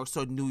Brooklyn, New York,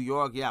 so New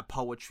York, yeah,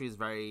 poetry is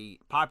very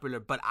popular,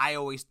 but I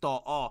always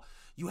thought, oh,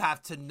 you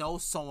have to know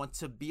someone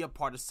to be a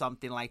part of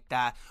something like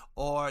that,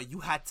 or you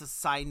had to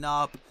sign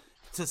up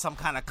to some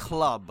kind of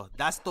club.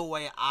 That's the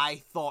way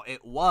I thought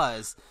it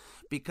was,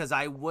 because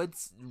I would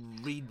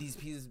read these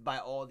pieces by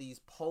all these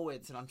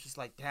poets, and I'm just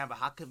like, damn, but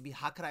how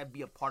could I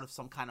be a part of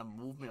some kind of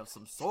movement of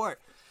some sort?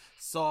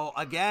 So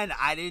again,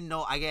 I didn't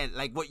know. Again,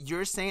 like what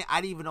you're saying,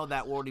 I didn't even know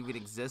that word even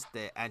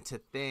existed, and to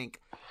think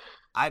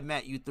I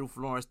met you through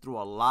Florence through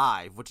a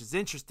live, which is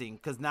interesting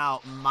because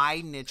now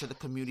my niche of the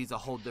community is a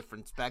whole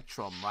different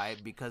spectrum,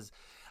 right? Because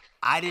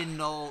I didn't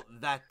know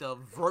that the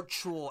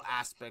virtual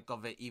aspect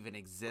of it even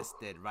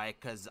existed, right?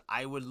 Because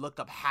I would look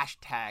up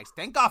hashtags.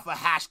 Thank God for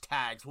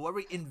hashtags.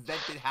 Whoever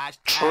invented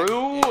hashtags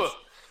True. is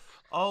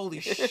holy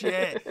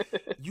shit.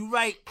 You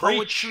write Preach.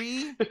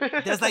 poetry,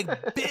 there's like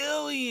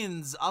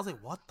billions. I was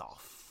like, what the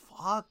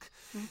fuck?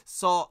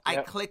 So I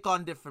Yep. click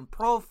on different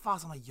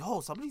profiles. I'm like, yo,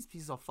 some of these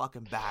pieces are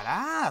fucking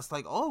badass.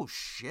 Like, oh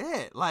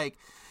shit. Like,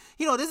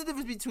 there's a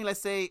difference between,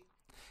 let's say,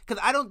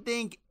 because I don't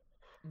think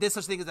there's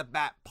such thing as a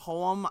bad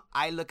poem.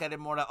 I look at it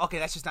more like, okay,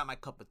 that's just not my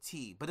cup of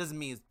tea. But doesn't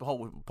mean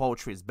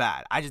poetry is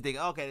bad. I just think,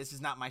 okay, this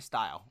is not my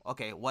style.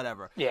 Okay,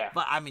 whatever. Yeah.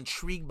 But I'm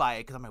intrigued by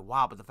it because I'm like,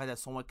 wow, but the fact that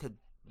someone could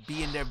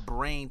be in their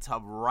brain to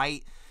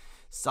write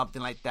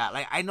something like that.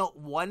 Like, I know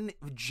one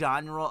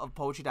genre of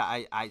poetry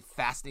that I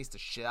fascinates the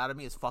shit out of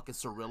me is fucking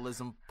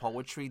surrealism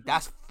poetry.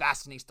 That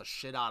fascinates the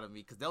shit out of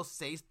me because they'll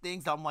say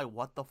things that I'm like,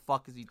 what the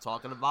fuck is he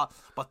talking about?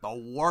 But the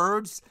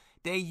words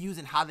they use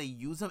and how they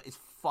use them is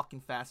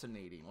fucking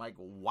fascinating. Like,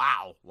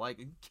 wow. Like,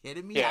 are you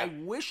kidding me? I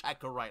Yeah. wish I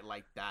could write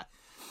like that.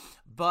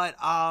 But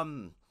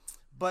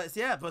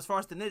yeah, but as far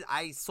as the niche,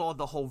 I saw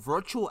the whole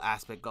virtual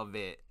aspect of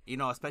it,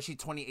 especially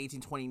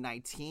 2018,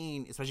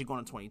 2019, especially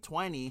going to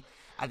 2020.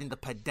 I think the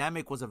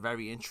pandemic was a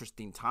very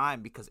interesting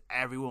time because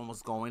everyone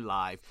was going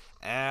live.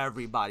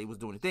 Everybody was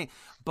doing a thing.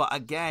 But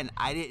again,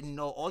 I didn't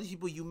know all these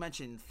people you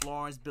mentioned,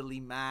 Florence, Billy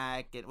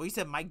Mack, and you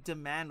said Mike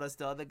Demand was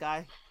the other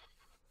guy?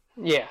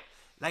 Yeah.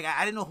 Like,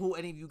 I didn't know who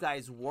any of you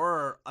guys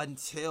were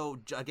until,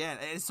 again,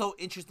 it's so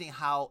interesting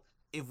how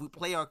if we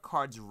play our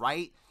cards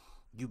right,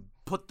 you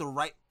put the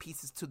right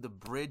pieces to the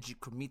bridge, you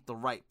could meet the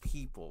right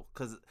people.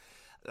 Because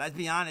let's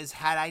be honest,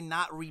 had I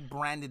not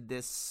rebranded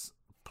this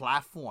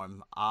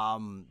platform,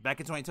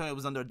 back in 2020, it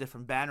was under a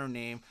different banner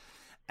name,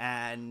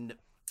 and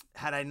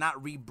had I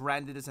not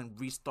rebranded this and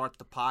restart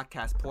the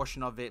podcast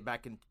portion of it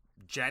back in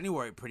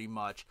January, pretty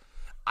much,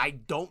 I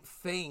don't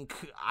think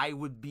I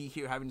would be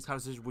here having this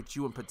conversation with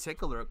you in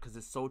particular because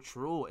it's so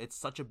true. It's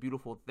such a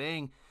beautiful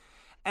thing.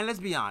 And let's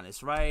be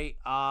honest, right?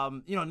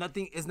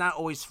 Nothing is not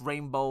always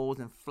rainbows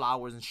and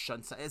flowers and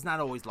shit. It's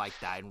not always like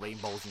that and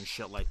rainbows and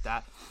shit like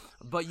that.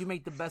 but you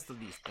make the best of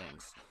these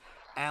things.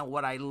 And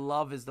what I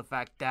love is the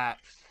fact that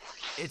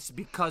it's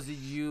because of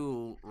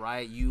you,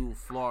 right? You,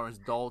 Florence,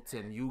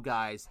 Dalton, you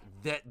guys,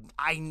 that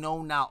I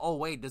know now, oh,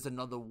 wait, there's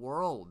another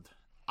world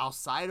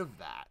outside of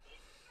that.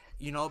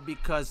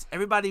 Because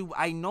everybody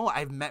I know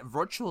I've met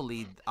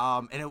virtually,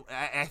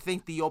 I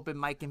think the open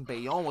mic in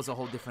Bayonne was a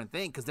whole different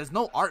thing because there's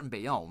no art in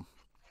Bayonne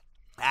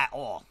at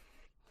all.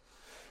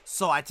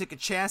 So I took a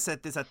chance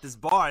at this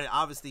bar, and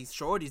obviously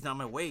Shorty's. Now I'm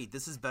like, wait,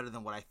 this is better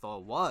than what I thought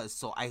it was.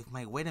 So I'm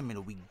like, wait a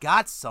minute, we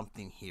got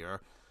something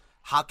here.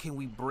 How can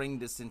we bring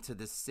this into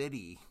the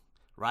city,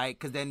 right?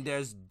 Because then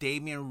there's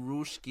Damian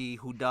Rushki,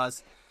 who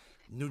does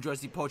New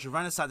Jersey Poetry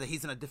Renaissance, that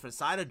he's in a different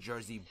side of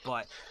Jersey.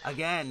 But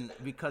again,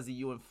 because of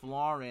you and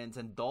Florence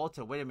and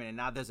Dalton, wait a minute,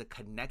 now there's a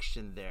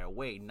connection there.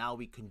 Wait, now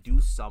we can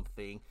do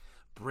something,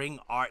 bring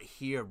art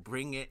here,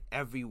 bring it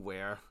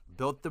everywhere,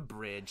 built the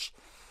bridge.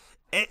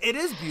 It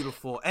is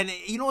beautiful. And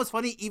you know what's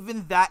funny?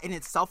 Even that in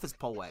itself is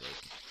poetic.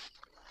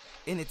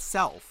 In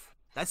itself.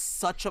 That's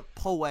such a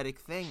poetic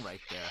thing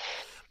right there.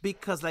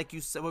 Because like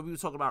you said, what we were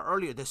talking about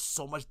earlier, there's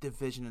so much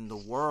division in the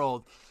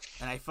world.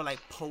 And I feel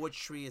like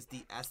poetry is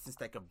the essence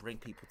that can bring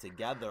people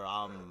together.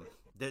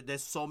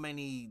 There's so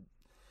many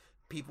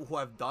people who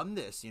have done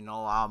this,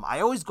 I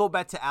always go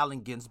back to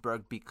Allen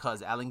Ginsberg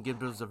because Allen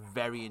Ginsberg was a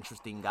very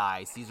interesting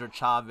guy. Cesar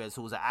Chavez,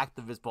 who was an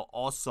activist, but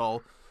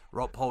also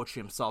wrote poetry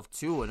himself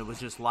too, and it was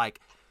just like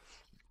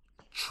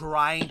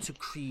trying to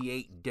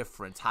create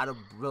difference, how to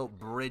build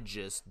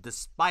bridges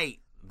despite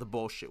the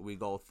bullshit we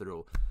go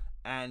through.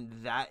 And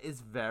that is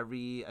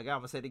very, again, I'm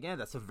gonna say it again,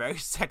 that's a very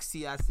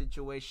sexy ass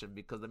situation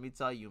because let me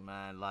tell you,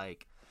 man,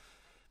 like,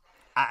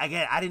 I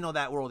didn't know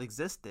that world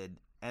existed,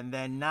 and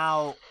then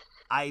now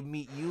I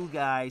meet you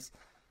guys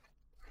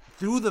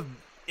through the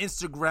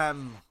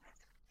Instagram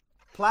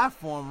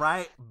platform,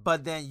 right?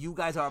 But then you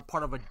guys are a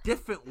part of a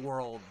different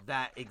world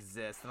that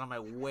exists, and I'm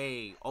like,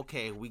 wait,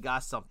 okay, we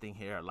got something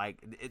here. Like,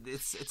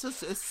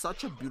 it's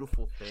such a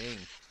beautiful thing.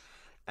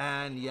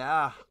 And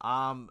yeah,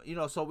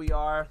 so we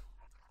are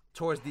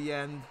towards the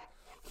end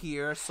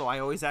here. So I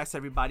always ask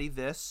everybody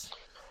this,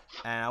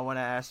 and I want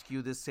to ask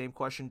you this same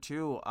question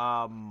too.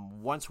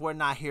 Once we're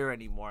not here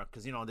anymore,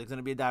 because there's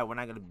gonna be a day we're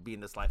not gonna be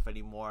in this life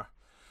anymore,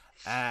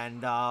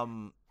 and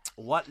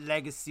what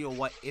legacy or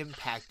what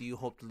impact do you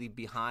hope to leave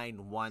behind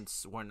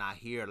once we're not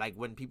here? Like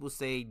when people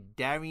say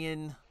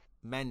Darian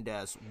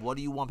Mendez, what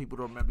do you want people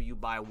to remember you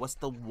by? What's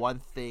the one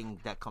thing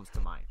that comes to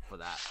mind for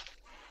that?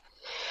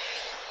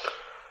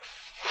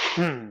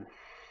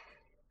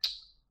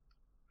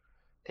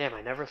 Damn,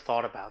 I never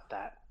thought about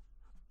that.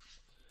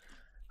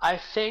 I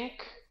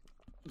think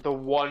the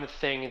one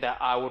thing that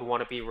I would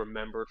want to be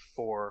remembered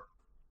for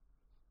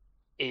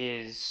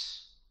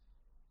is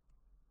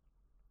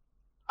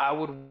I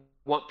would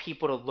want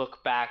people to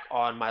look back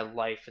on my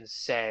life and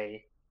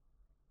say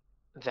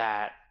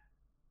that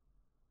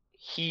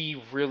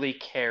he really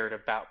cared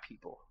about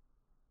people.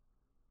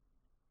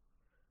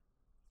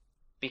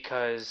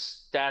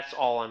 Because that's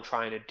all I'm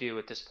trying to do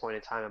at this point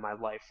in time in my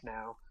life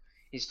now,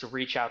 is to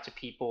reach out to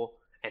people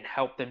and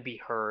help them be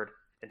heard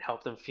and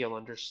help them feel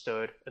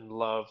understood and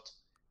loved.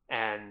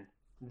 And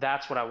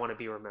that's what I want to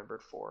be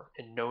remembered for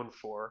and known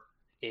for,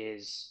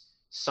 is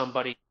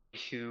somebody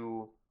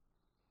who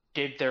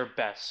did their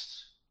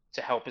best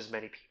to help as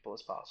many people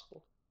as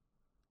possible.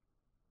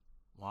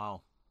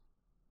 Wow.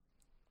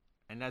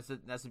 And that's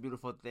a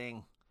beautiful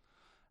thing.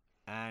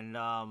 And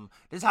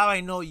this is how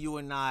I know you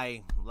and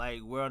I,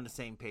 like, we're on the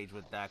same page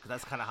with that, because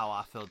that's kind of how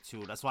I feel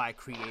too. That's why I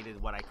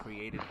created what I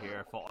created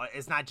here.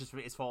 It's not just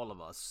it's for all of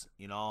us,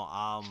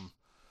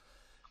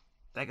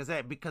 like I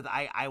said, because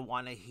I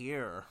want to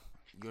hear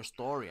your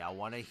story. I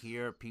want to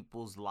hear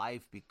people's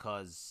life,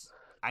 because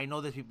I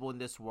know there's people in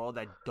this world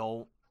that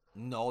don't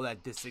know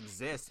that this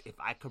exists. If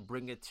I could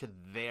bring it to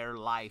their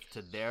life,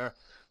 to their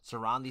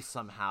surroundings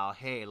somehow,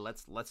 hey,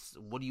 let's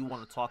what do you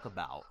want to talk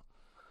about?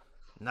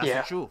 And that's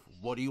the truth.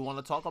 What do you want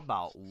to talk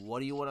about? What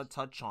do you want to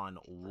touch on?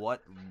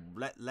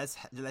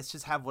 Let's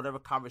just have whatever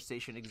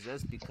conversation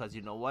exists, because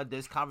you know what?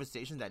 There's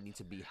conversations that need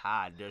to be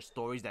had. There's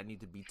stories that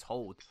need to be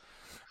told.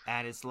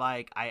 And it's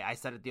like I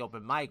said at the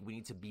open mic, we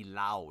need to be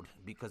loud,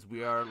 because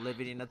we are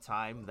living in a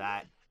time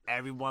that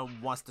everyone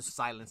wants to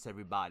silence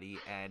everybody,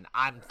 and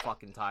I'm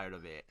fucking tired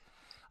of it.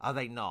 I was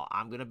like, no,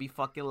 I'm gonna be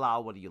fucking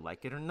loud, whether you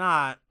like it or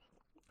not.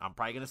 I'm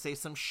probably gonna say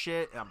some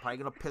shit, and I'm probably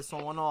gonna piss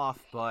someone off,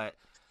 but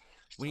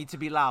we need to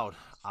be loud.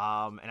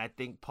 And I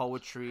think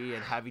poetry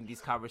and having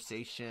these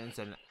conversations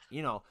and,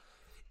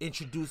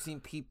 introducing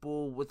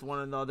people with one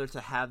another to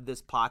have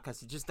this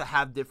podcast, just to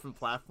have different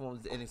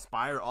platforms and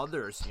inspire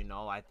others,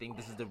 I think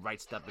this is the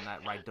right step in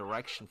that right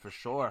direction for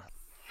sure.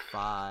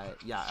 But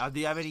yeah, do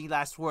you have any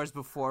last words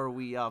before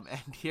we end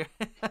here?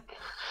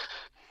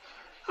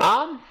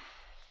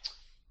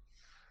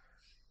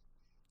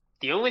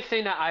 The only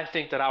thing that I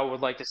think that I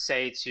would like to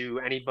say to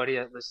anybody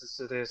that listens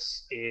to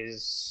this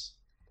is,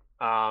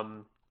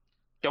 don't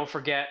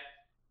forget,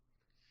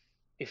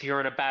 if you're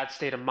in a bad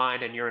state of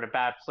mind and you're in a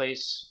bad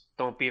place,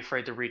 don't be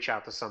afraid to reach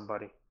out to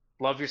somebody.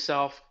 Love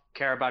yourself,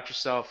 care about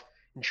yourself,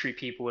 and treat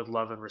people with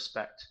love and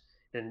respect.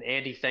 And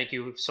Andy, thank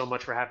you so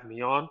much for having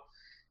me on,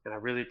 and I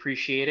really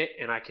appreciate it.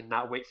 And I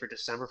cannot wait for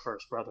December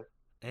 1st, brother.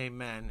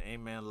 Amen.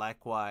 Amen.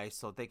 Likewise.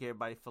 So thank you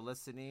everybody for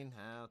listening.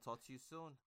 I'll talk to you soon.